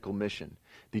political mission.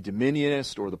 The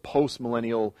dominionist or the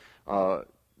postmillennial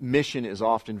mission is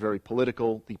often very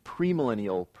political. The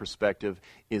premillennial perspective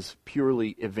is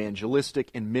purely evangelistic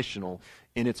and missional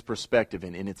in its perspective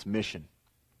and in its mission.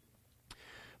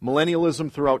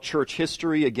 Millennialism throughout church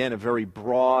history, again, a very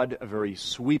broad, a very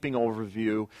sweeping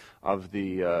overview of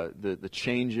the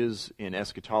changes in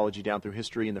eschatology down through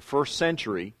history. In the first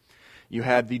century, you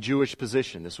had the Jewish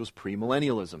position. This was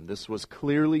premillennialism. This was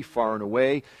clearly far and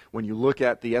away, when you look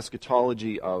at the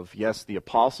eschatology of, yes, the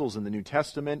apostles in the New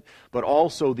Testament, but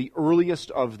also the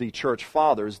earliest of the church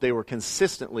fathers, they were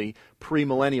consistently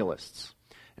premillennialists.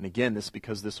 And again,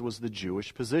 because this was the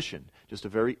Jewish position, just a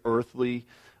very earthly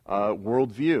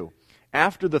worldview.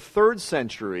 After the 3rd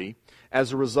century,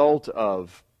 as a result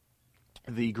of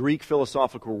the Greek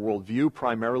philosophical worldview,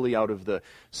 primarily out of the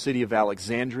city of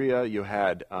Alexandria, you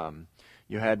had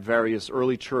You had various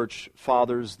early church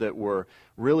fathers that were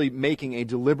really making a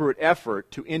deliberate effort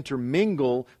to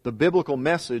intermingle the biblical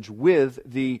message with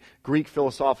the Greek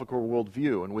philosophical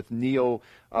worldview and with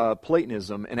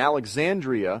Neo-Platonism. And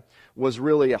Alexandria was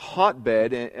really a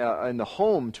hotbed and the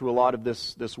home to a lot of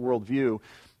this worldview.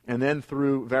 And then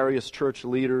through various church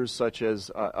leaders such as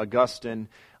Augustine,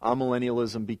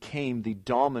 amillennialism became the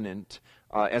dominant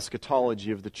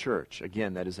eschatology of the church.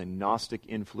 Again, that is a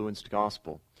Gnostic-influenced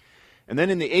gospel. And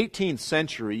then in the 18th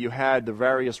century, you had the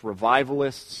various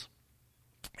revivalists,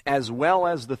 as well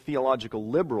as the theological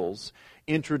liberals,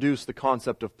 introduce the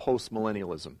concept of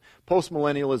postmillennialism.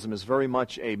 Postmillennialism is very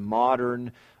much a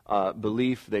modern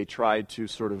belief. They tried to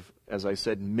sort of, as I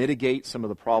said, mitigate some of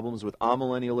the problems with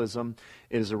amillennialism.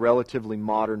 It is a relatively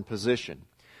modern position.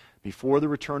 Before the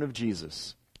return of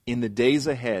Jesus, in the days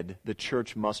ahead, the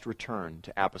church must return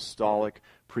to apostolic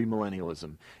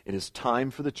premillennialism. It is time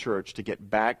for the church to get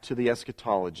back to the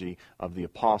eschatology of the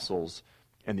apostles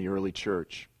and the early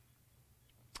church.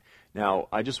 Now,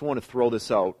 I just want to throw this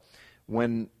out.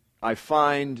 When I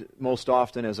find most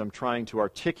often as I'm trying to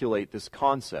articulate this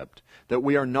concept that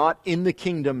we are not in the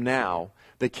kingdom now,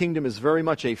 the kingdom is very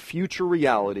much a future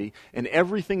reality, and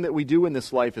everything that we do in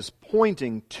this life is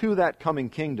pointing to that coming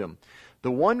kingdom.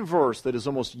 The one verse that is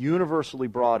almost universally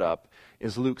brought up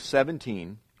is Luke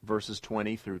 17, verses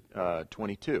 20 through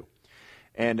 22.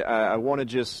 And I want to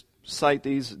just cite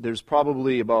these. There's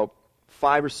probably about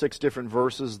 5 or 6 different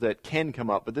verses that can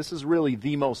come up, but this is really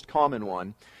the most common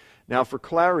one. Now, for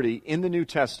clarity, in the New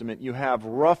Testament, you have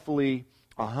roughly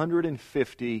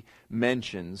 150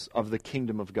 mentions of the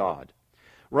kingdom of God.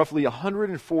 Roughly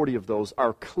 140 of those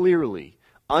are clearly,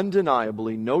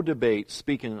 undeniably, no debate,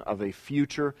 speaking of a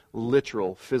future,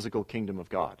 literal, physical kingdom of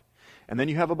God. And then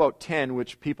you have about 10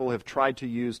 which people have tried to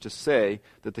use to say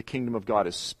that the kingdom of God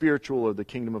is spiritual or the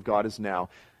kingdom of God is now.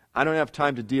 I don't have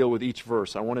time to deal with each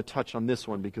verse. I want to touch on this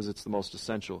one because it's the most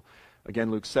essential.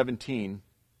 Again, Luke 17,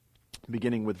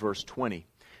 beginning with verse 20.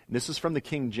 And this is from the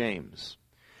King James.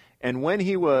 And when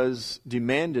he was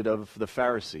demanded of the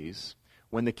Pharisees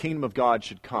when the kingdom of God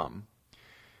should come,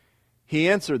 he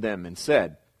answered them and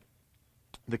said,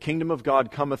 the kingdom of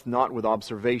God cometh not with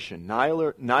observation,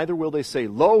 neither will they say,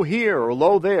 Lo here, or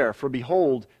Lo there, for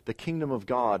behold, the kingdom of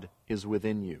God is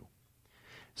within you.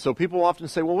 So people often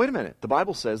say, well, wait a minute, the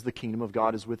Bible says the kingdom of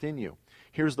God is within you.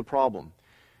 Here's the problem.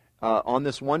 On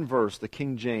this one verse, the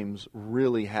King James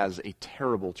really has a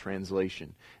terrible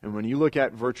translation. And when you look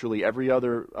at virtually every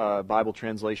other Bible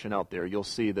translation out there, you'll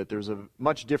see that there's a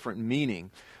much different meaning.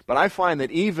 But I find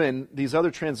that even these other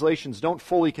translations don't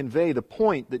fully convey the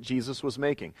point that Jesus was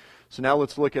making. So now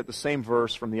let's look at the same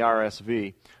verse from the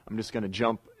RSV. I'm just going to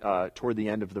jump toward the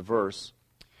end of the verse.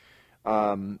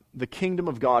 The kingdom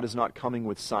of God is not coming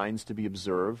with signs to be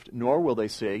observed, nor will they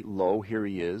say, Lo, here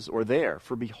he is, or there.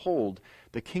 For behold,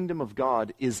 the kingdom of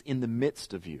God is in the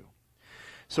midst of you.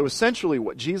 So essentially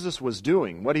what Jesus was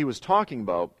doing, what he was talking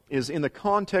about, is in the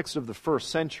context of the first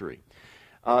century.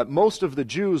 Most of the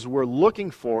Jews were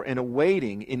looking for and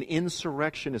awaiting an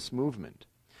insurrectionist movement.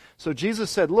 So Jesus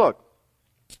said, look,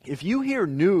 if you hear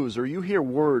news or you hear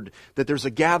word that there's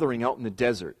a gathering out in the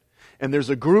desert, and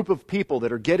there's a group of people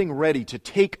that are getting ready to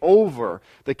take over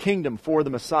the kingdom for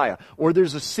the Messiah, or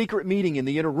there's a secret meeting in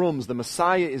the inner rooms, the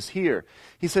Messiah is here.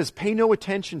 He says, pay no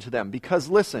attention to them, because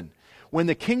listen, when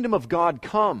the kingdom of God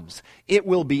comes, it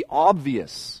will be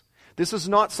obvious. This is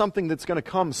not something that's going to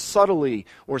come subtly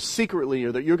or secretly,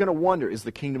 or that you're going to wonder, is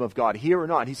the kingdom of God here or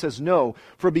not? He says, no,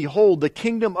 for behold, the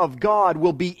kingdom of God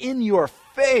will be in your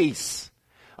face.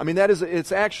 I mean,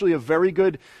 it's actually a very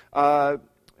good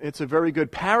It's a very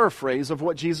good paraphrase of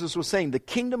what Jesus was saying. The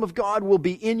kingdom of God will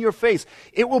be in your face.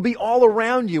 It will be all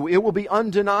around you. It will be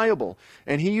undeniable.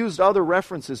 And he used other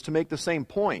references to make the same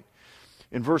point.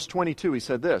 In verse 22, he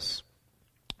said this,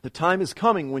 the time is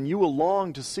coming when you will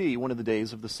long to see one of the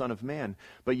days of the Son of Man,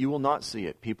 but you will not see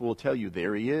it. People will tell you,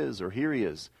 there he is, or here he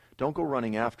is. Don't go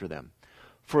running after them.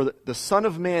 For the Son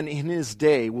of Man in his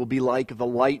day will be like the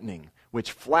lightning,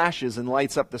 which flashes and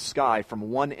lights up the sky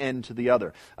from one end to the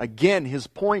other. Again, his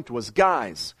point was,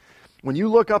 guys, when you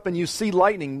look up and you see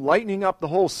lightning up the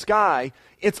whole sky,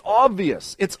 it's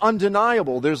obvious, it's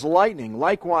undeniable, there's lightning.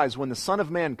 Likewise, when the Son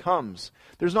of Man comes,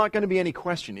 there's not going to be any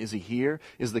question, is he here?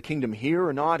 Is the kingdom here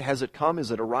or not? Has it come?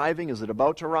 Is it arriving? Is it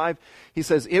about to arrive? He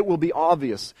says, it will be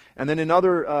obvious. And then in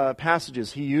other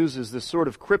passages, he uses this sort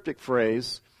of cryptic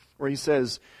phrase where he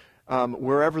says,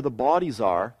 wherever the bodies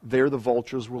are, there the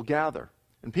vultures will gather.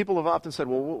 And people have often said,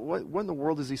 well, what in the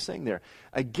world is he saying there?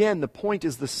 Again, the point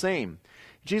is the same.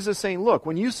 Jesus is saying, look,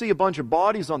 when you see a bunch of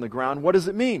bodies on the ground, what does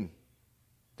it mean?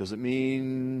 Does it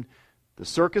mean the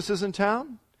circus is in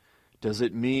town? Does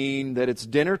it mean that it's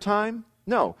dinner time?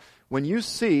 No. When you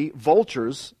see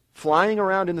vultures flying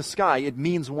around in the sky, it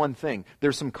means one thing.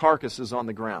 There's some carcasses on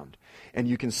the ground. And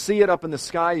you can see it up in the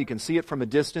sky, you can see it from a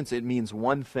distance. It means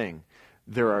one thing.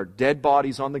 There are dead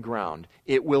bodies on the ground.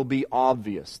 It will be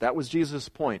obvious. That was Jesus'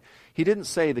 point. He didn't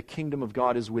say the kingdom of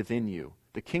God is within you.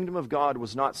 The kingdom of God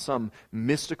was not some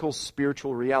mystical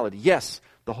spiritual reality. Yes,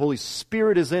 the Holy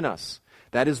Spirit is in us.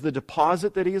 That is the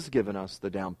deposit that He has given us, the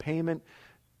down payment,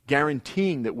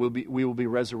 guaranteeing that we will be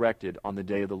resurrected on the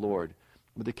day of the Lord.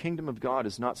 But the kingdom of God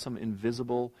is not some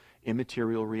invisible,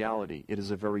 immaterial reality. It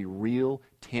is a very real,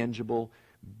 tangible,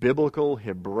 biblical,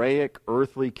 Hebraic,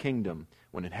 earthly kingdom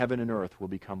when in heaven and earth will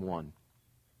become one.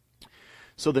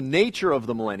 So the nature of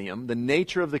the millennium, the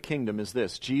nature of the kingdom is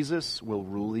this. Jesus will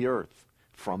rule the earth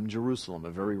from Jerusalem, a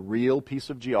very real piece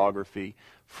of geography.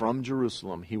 From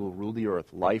Jerusalem, He will rule the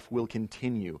earth. Life will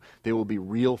continue. There will be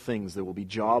real things. There will be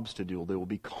jobs to do. There will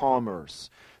be commerce.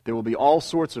 There will be all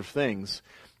sorts of things.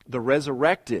 The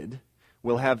resurrected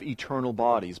will have eternal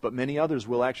bodies, but many others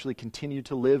will actually continue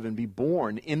to live and be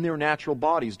born in their natural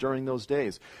bodies during those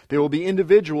days. There will be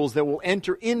individuals that will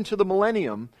enter into the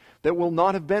millennium that will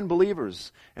not have been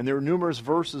believers. And there are numerous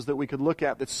verses that we could look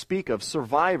at that speak of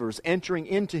survivors entering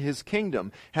into His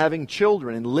kingdom, having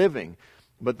children and living.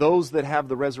 But those that have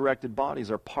the resurrected bodies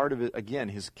are part of it, again,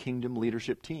 His kingdom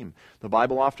leadership team. The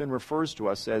Bible often refers to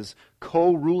us as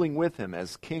co-ruling with Him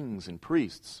as kings and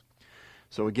priests.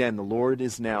 So again, the Lord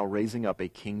is now raising up a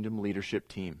kingdom leadership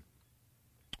team.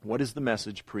 What is the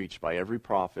message preached by every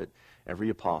prophet, every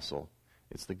apostle?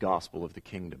 It's the gospel of the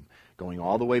kingdom, going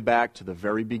all the way back to the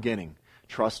very beginning.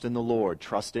 Trust in the Lord,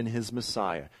 trust in His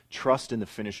Messiah, trust in the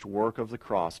finished work of the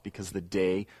cross, because the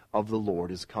day of the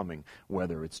Lord is coming.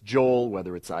 Whether it's Joel,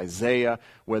 whether it's Isaiah,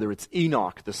 whether it's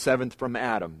Enoch, the seventh from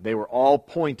Adam, they were all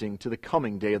pointing to the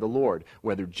coming day of the Lord.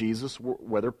 Whether Jesus,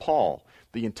 whether Paul,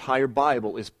 the entire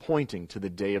Bible is pointing to the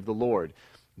day of the Lord.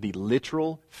 The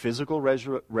literal, physical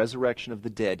resurrection of the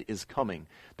dead is coming.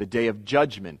 The day of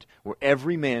judgment, where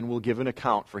every man will give an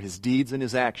account for his deeds and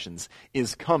his actions,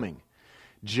 is coming.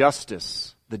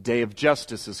 Justice, the day of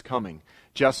justice is coming.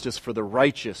 Justice for the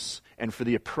righteous and for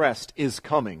the oppressed is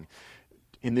coming.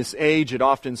 In this age, it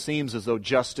often seems as though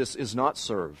justice is not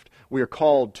served. We are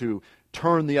called to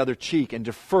turn the other cheek and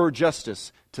defer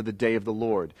justice to the day of the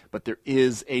Lord. But there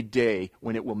is a day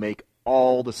when it will make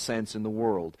all the sense in the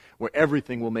world, where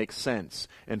everything will make sense.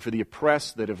 And for the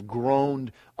oppressed that have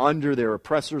groaned under their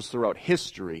oppressors throughout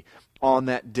history, on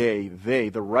that day, they,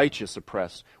 the righteous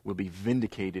oppressed, will be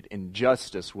vindicated, and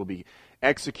justice will be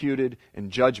executed,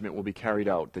 and judgment will be carried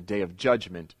out. The day of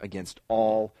judgment against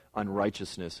all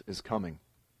unrighteousness is coming.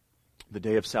 The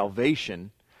day of salvation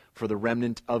for the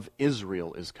remnant of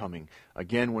Israel is coming.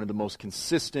 Again, one of the most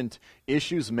consistent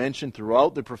issues mentioned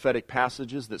throughout the prophetic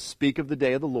passages that speak of the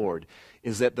day of the Lord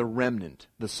is that the remnant,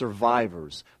 the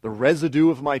survivors, the residue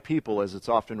of my people, as it's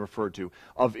often referred to,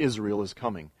 of Israel is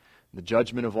coming. The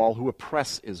judgment of all who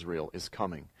oppress Israel is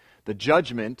coming. The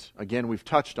judgment, again we've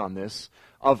touched on this,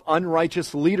 of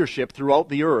unrighteous leadership throughout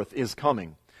the earth is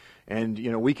coming. And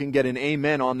we can get an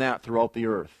amen on that throughout the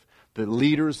earth. The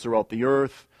leaders throughout the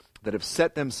earth that have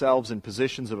set themselves in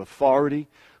positions of authority,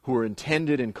 who are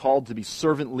intended and called to be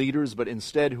servant leaders, but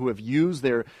instead who have used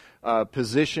their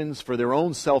positions for their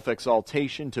own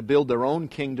self-exaltation, to build their own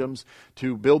kingdoms,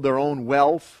 to build their own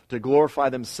wealth, to glorify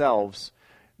themselves.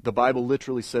 The Bible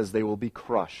literally says they will be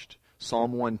crushed.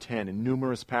 Psalm 110, in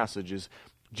numerous passages,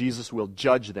 Jesus will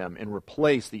judge them and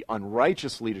replace the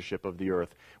unrighteous leadership of the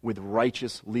earth with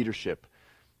righteous leadership.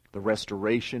 The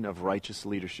restoration of righteous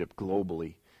leadership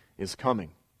globally is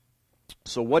coming.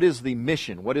 So what is the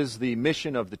mission? What is the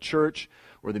mission of the church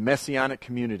or the messianic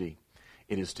community?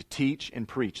 It is to teach and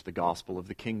preach the gospel of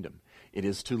the kingdom. It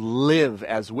is to live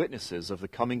as witnesses of the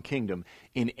coming kingdom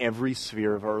in every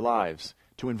sphere of our lives.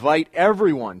 To invite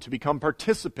everyone to become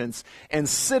participants and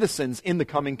citizens in the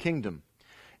coming kingdom.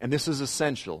 And this is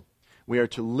essential. We are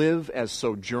to live as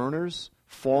sojourners,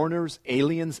 foreigners,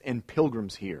 aliens, and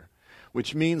pilgrims here.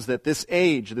 Which means that this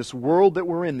age, this world that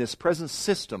we're in, this present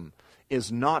system, is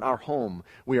not our home.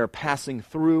 We are passing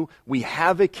through. We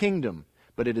have a kingdom,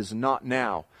 but it is not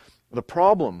now. The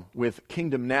problem with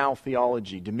kingdom now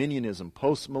theology, dominionism,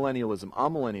 postmillennialism,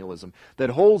 amillennialism, that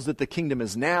holds that the kingdom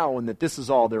is now and that this is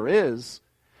all there is,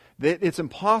 that it's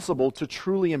impossible to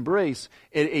truly embrace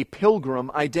a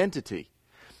pilgrim identity.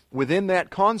 Within that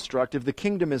construct, if the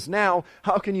kingdom is now,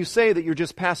 how can you say that you're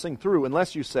just passing through,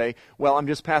 unless you say, well, I'm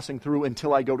just passing through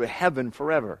until I go to heaven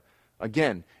forever?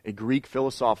 Again, a Greek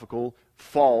philosophical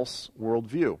false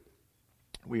worldview.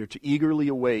 We are to eagerly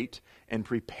await and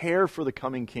prepare for the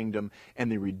coming kingdom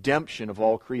and the redemption of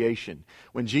all creation.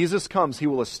 When Jesus comes, he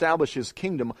will establish his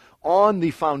kingdom on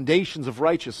the foundations of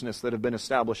righteousness that have been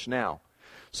established now.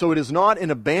 So it is not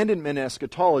an abandonment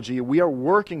eschatology. We are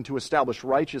working to establish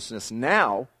righteousness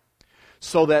now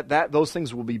so that those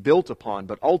things will be built upon,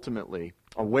 but ultimately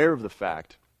aware of the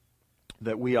fact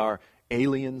that we are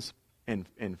aliens and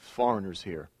foreigners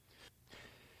here.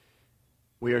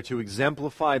 We are to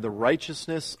exemplify the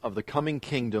righteousness of the coming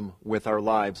kingdom with our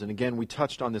lives. And again, we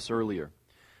touched on this earlier.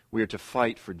 We are to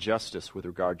fight for justice with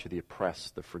regard to the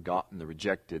oppressed, the forgotten, the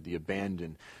rejected, the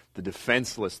abandoned, the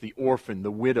defenseless, the orphan,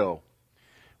 the widow.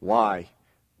 Why?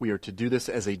 We are to do this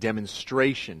as a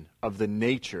demonstration of the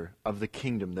nature of the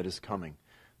kingdom that is coming.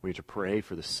 We are to pray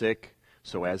for the sick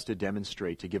so as to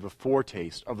demonstrate, to give a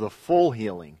foretaste of the full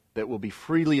healing that will be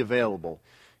freely available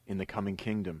in the coming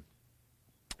kingdom.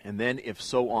 And then, if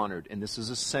so honored, and this is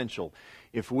essential,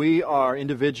 if we are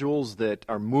individuals that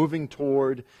are moving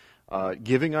toward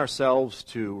giving ourselves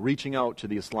to reaching out to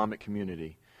the Islamic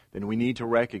community, then we need to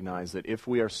recognize that if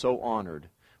we are so honored,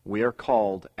 we are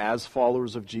called, as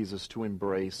followers of Jesus, to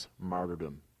embrace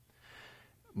martyrdom.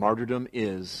 Martyrdom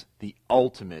is the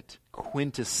ultimate,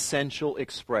 quintessential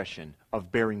expression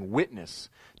of bearing witness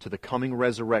to the coming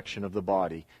resurrection of the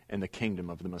body and the kingdom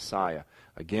of the Messiah.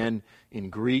 Again, in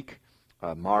Greek,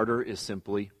 martyr is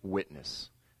simply witness.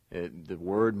 The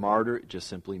word martyr just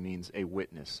simply means a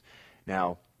witness.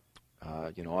 Now,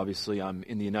 obviously I'm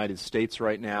in the United States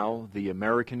right now. The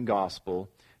American gospel,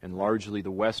 and largely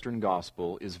the Western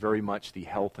gospel, is very much the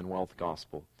health and wealth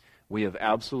gospel. We have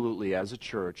absolutely, as a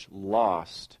church,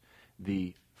 lost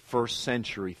the first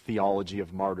century theology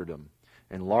of martyrdom.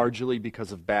 And largely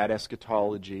because of bad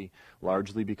eschatology,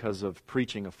 largely because of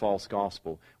preaching a false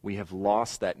gospel, we have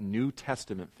lost that New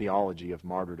Testament theology of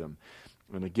martyrdom.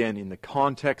 And again, in the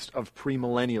context of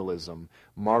premillennialism,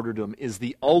 martyrdom is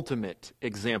the ultimate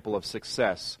example of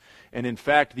success. And in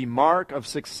fact, the mark of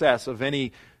success of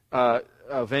any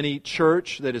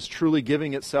church that is truly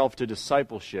giving itself to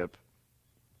discipleship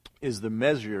is the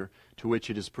measure to which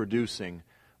it is producing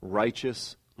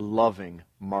righteous, loving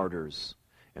martyrs.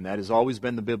 And that has always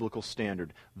been the biblical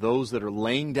standard. Those that are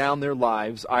laying down their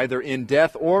lives, either in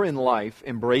death or in life,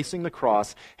 embracing the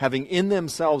cross, having in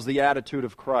themselves the attitude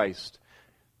of Christ,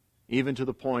 even to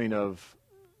the point of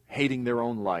hating their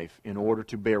own life in order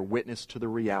to bear witness to the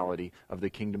reality of the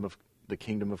kingdom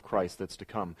of Christ that's to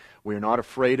come. We are not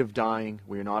afraid of dying.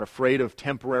 We are not afraid of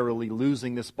temporarily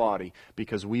losing this body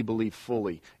because we believe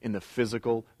fully in the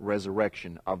physical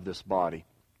resurrection of this body.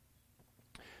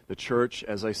 The church,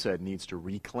 as I said, needs to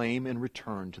reclaim and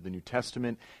return to the New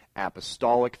Testament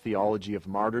apostolic theology of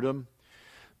martyrdom.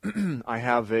 I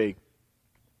have a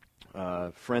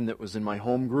friend that was in my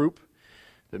home group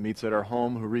that meets at our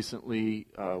home who recently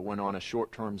went on a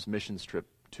short-term missions trip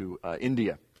to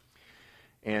India.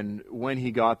 And when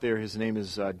he got there, his name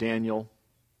is Daniel,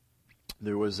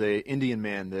 there was an Indian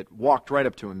man that walked right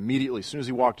up to him immediately. As soon as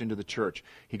he walked into the church,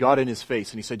 he got in his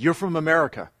face and he said, "You're from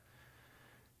America."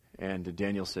 And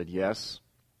Daniel said, "Yes."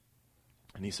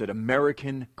 And he said,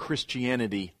 "American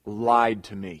Christianity lied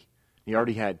to me." He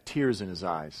already had tears in his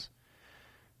eyes.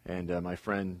 And my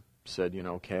friend said,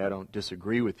 "Okay, I don't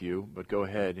disagree with you, but go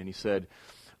ahead." And he said,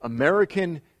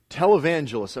 "American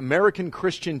televangelists, American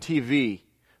Christian TV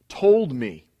told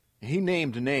me," he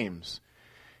named names.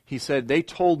 He said, "They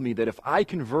told me that if I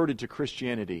converted to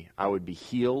Christianity, I would be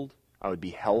healed, I would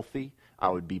be healthy, I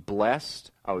would be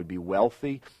blessed, I would be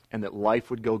wealthy, and that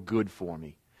life would go good for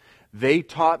me. They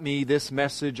taught me this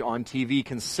message on TV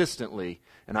consistently,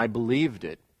 and I believed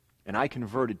it, and I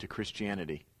converted to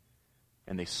Christianity.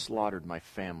 And they slaughtered my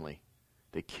family.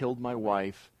 They killed my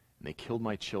wife, and they killed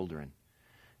my children."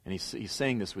 And he's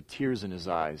saying this with tears in his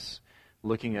eyes,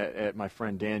 looking at my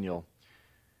friend Daniel,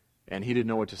 and he didn't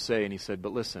know what to say, and he said,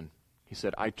 "But listen," he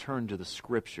said, "I turned to the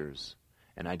Scriptures,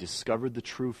 and I discovered the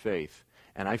true faith,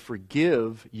 and I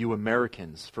forgive you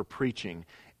Americans for preaching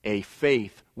a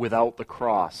faith without the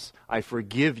cross. I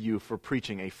forgive you for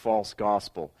preaching a false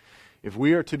gospel." If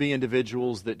we are to be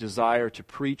individuals that desire to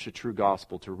preach a true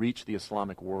gospel, to reach the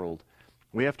Islamic world,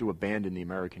 we have to abandon the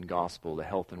American gospel, the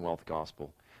health and wealth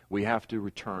gospel. We have to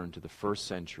return to the first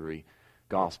century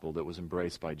gospel that was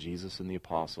embraced by Jesus and the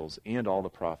apostles and all the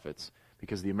prophets,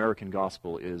 because the American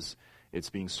gospel it's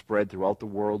being spread throughout the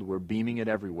world. We're beaming it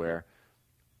everywhere.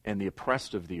 And the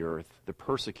oppressed of the earth, the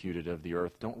persecuted of the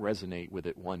earth, don't resonate with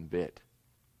it one bit.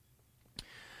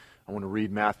 I want to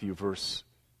read Matthew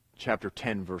chapter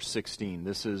 10, verse 16.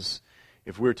 This is,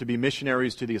 if we're to be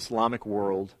missionaries to the Islamic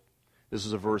world, this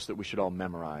is a verse that we should all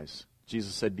memorize.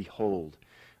 Jesus said, "Behold,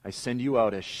 I send you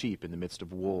out as sheep in the midst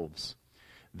of wolves.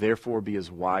 Therefore be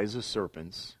as wise as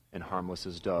serpents and harmless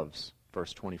as doves.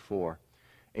 Verse 24.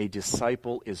 A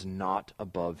disciple is not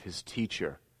above his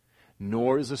teacher,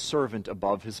 nor is a servant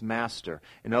above his master.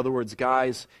 In other words,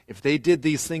 guys, if they did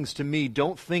these things to me,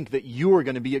 don't think that you are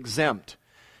going to be exempt.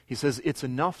 He says it's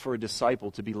enough for a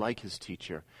disciple to be like his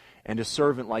teacher and a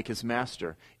servant like his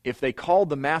master. If they called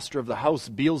the master of the house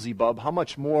Beelzebub, how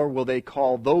much more will they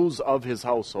call those of his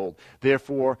household?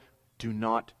 Therefore, do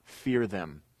not fear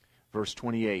them. Verse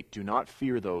 28, do not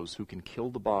fear those who can kill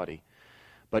the body,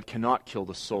 but cannot kill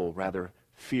the soul. Rather,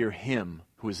 fear him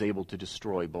who is able to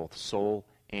destroy both soul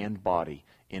and body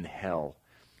in hell.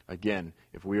 Again,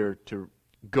 if we are to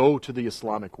go to the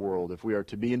Islamic world, if we are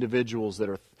to be individuals that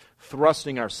are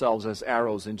thrusting ourselves as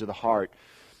arrows into the heart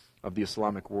of the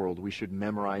Islamic world, we should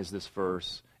memorize this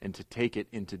verse and to take it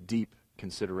into deep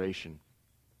consideration.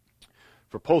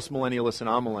 For postmillennialists and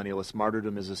amillennialists,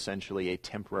 martyrdom is essentially a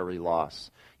temporary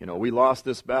loss. We lost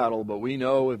this battle, but we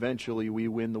know eventually we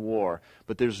win the war.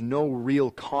 But there's no real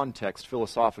context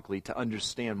philosophically to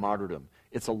understand martyrdom.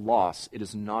 It's a loss. It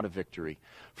is not a victory.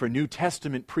 For New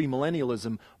Testament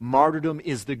premillennialism, martyrdom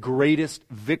is the greatest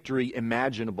victory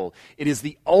imaginable. It is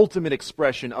the ultimate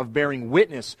expression of bearing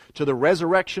witness to the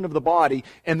resurrection of the body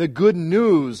and the good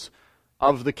news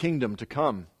of the kingdom to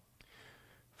come.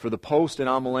 For the post and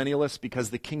amillennialists, because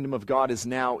the kingdom of God is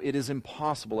now, it is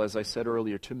impossible, as I said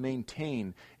earlier, to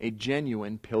maintain a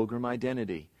genuine pilgrim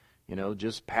identity.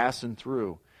 Just passing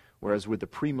through. Whereas with the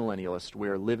premillennialist, we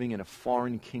are living in a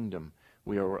foreign kingdom.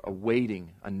 We are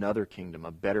awaiting another kingdom,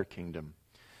 a better kingdom.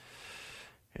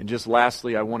 And just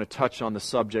lastly, I want to touch on the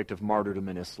subject of martyrdom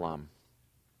in Islam.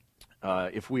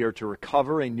 If we are to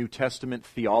recover a New Testament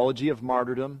theology of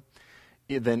martyrdom,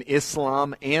 then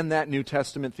Islam and that New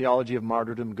Testament theology of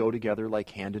martyrdom go together like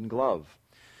hand in glove.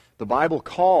 The Bible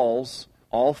calls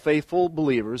all faithful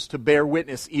believers to bear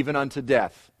witness even unto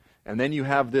death. And then you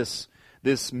have this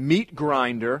meat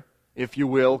grinder, if you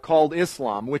will, called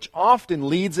Islam, which often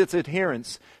leads its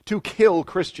adherents to kill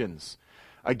Christians.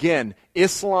 Again,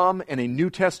 Islam and a New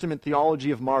Testament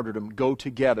theology of martyrdom go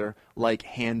together like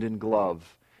hand in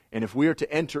glove. And if we are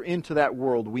to enter into that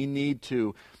world, we need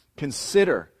to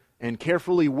consider and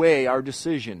carefully weigh our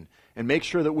decision and make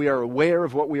sure that we are aware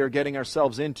of what we are getting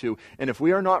ourselves into. And if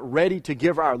we are not ready to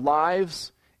give our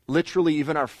lives, literally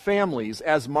even our families,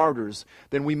 as martyrs,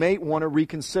 then we may want to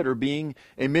reconsider being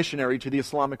a missionary to the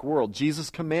Islamic world. Jesus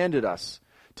commanded us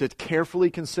to carefully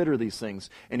consider these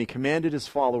things, and He commanded His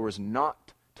followers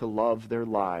not to love their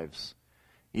lives,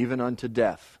 even unto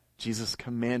death. Jesus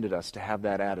commanded us to have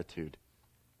that attitude.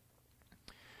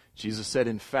 Jesus said,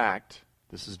 in fact,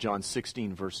 this is John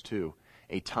 16, verse 2,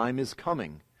 a time is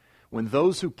coming when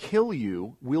those who kill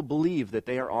you will believe that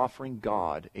they are offering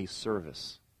God a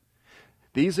service.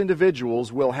 These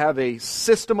individuals will have a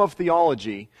system of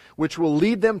theology which will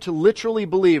lead them to literally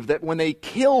believe that when they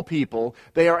kill people,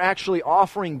 they are actually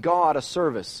offering God a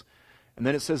service. And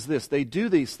then it says this, they do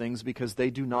these things because they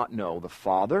do not know the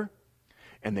Father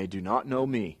and they do not know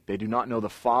me. They do not know the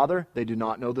Father, they do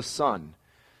not know the Son.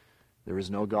 There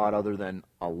is no God other than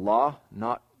Allah,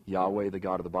 not Yahweh, the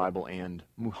God of the Bible, and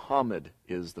Muhammad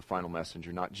is the final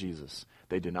messenger, not Jesus.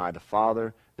 They deny the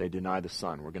Father, they deny the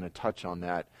Son. We're going to touch on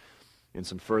that in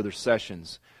some further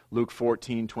sessions. Luke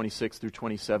 14, 26 through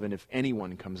 27, if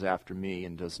anyone comes after me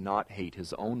and does not hate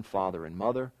his own father and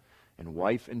mother and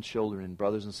wife and children and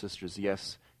brothers and sisters,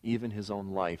 yes, even his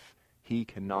own life, he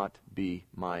cannot be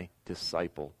my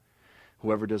disciple.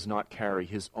 Whoever does not carry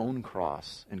his own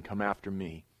cross and come after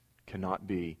me cannot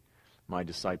be my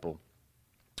disciple.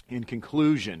 In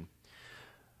conclusion,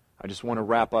 I just want to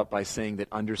wrap up by saying that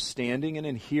understanding and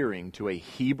adhering to a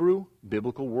Hebrew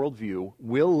biblical worldview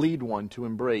will lead one to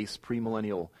embrace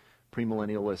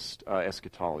premillennialist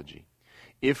eschatology.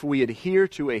 If we adhere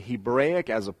to a Hebraic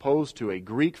as opposed to a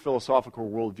Greek philosophical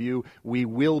worldview, we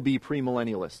will be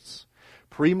premillennialists.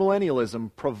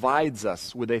 Premillennialism provides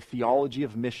us with a theology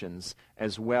of missions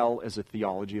as well as a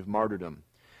theology of martyrdom.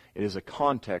 It is a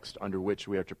context under which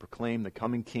we are to proclaim the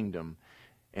coming kingdom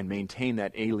and maintain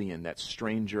that alien, that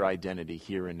stranger identity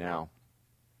here and now.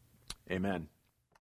 Amen.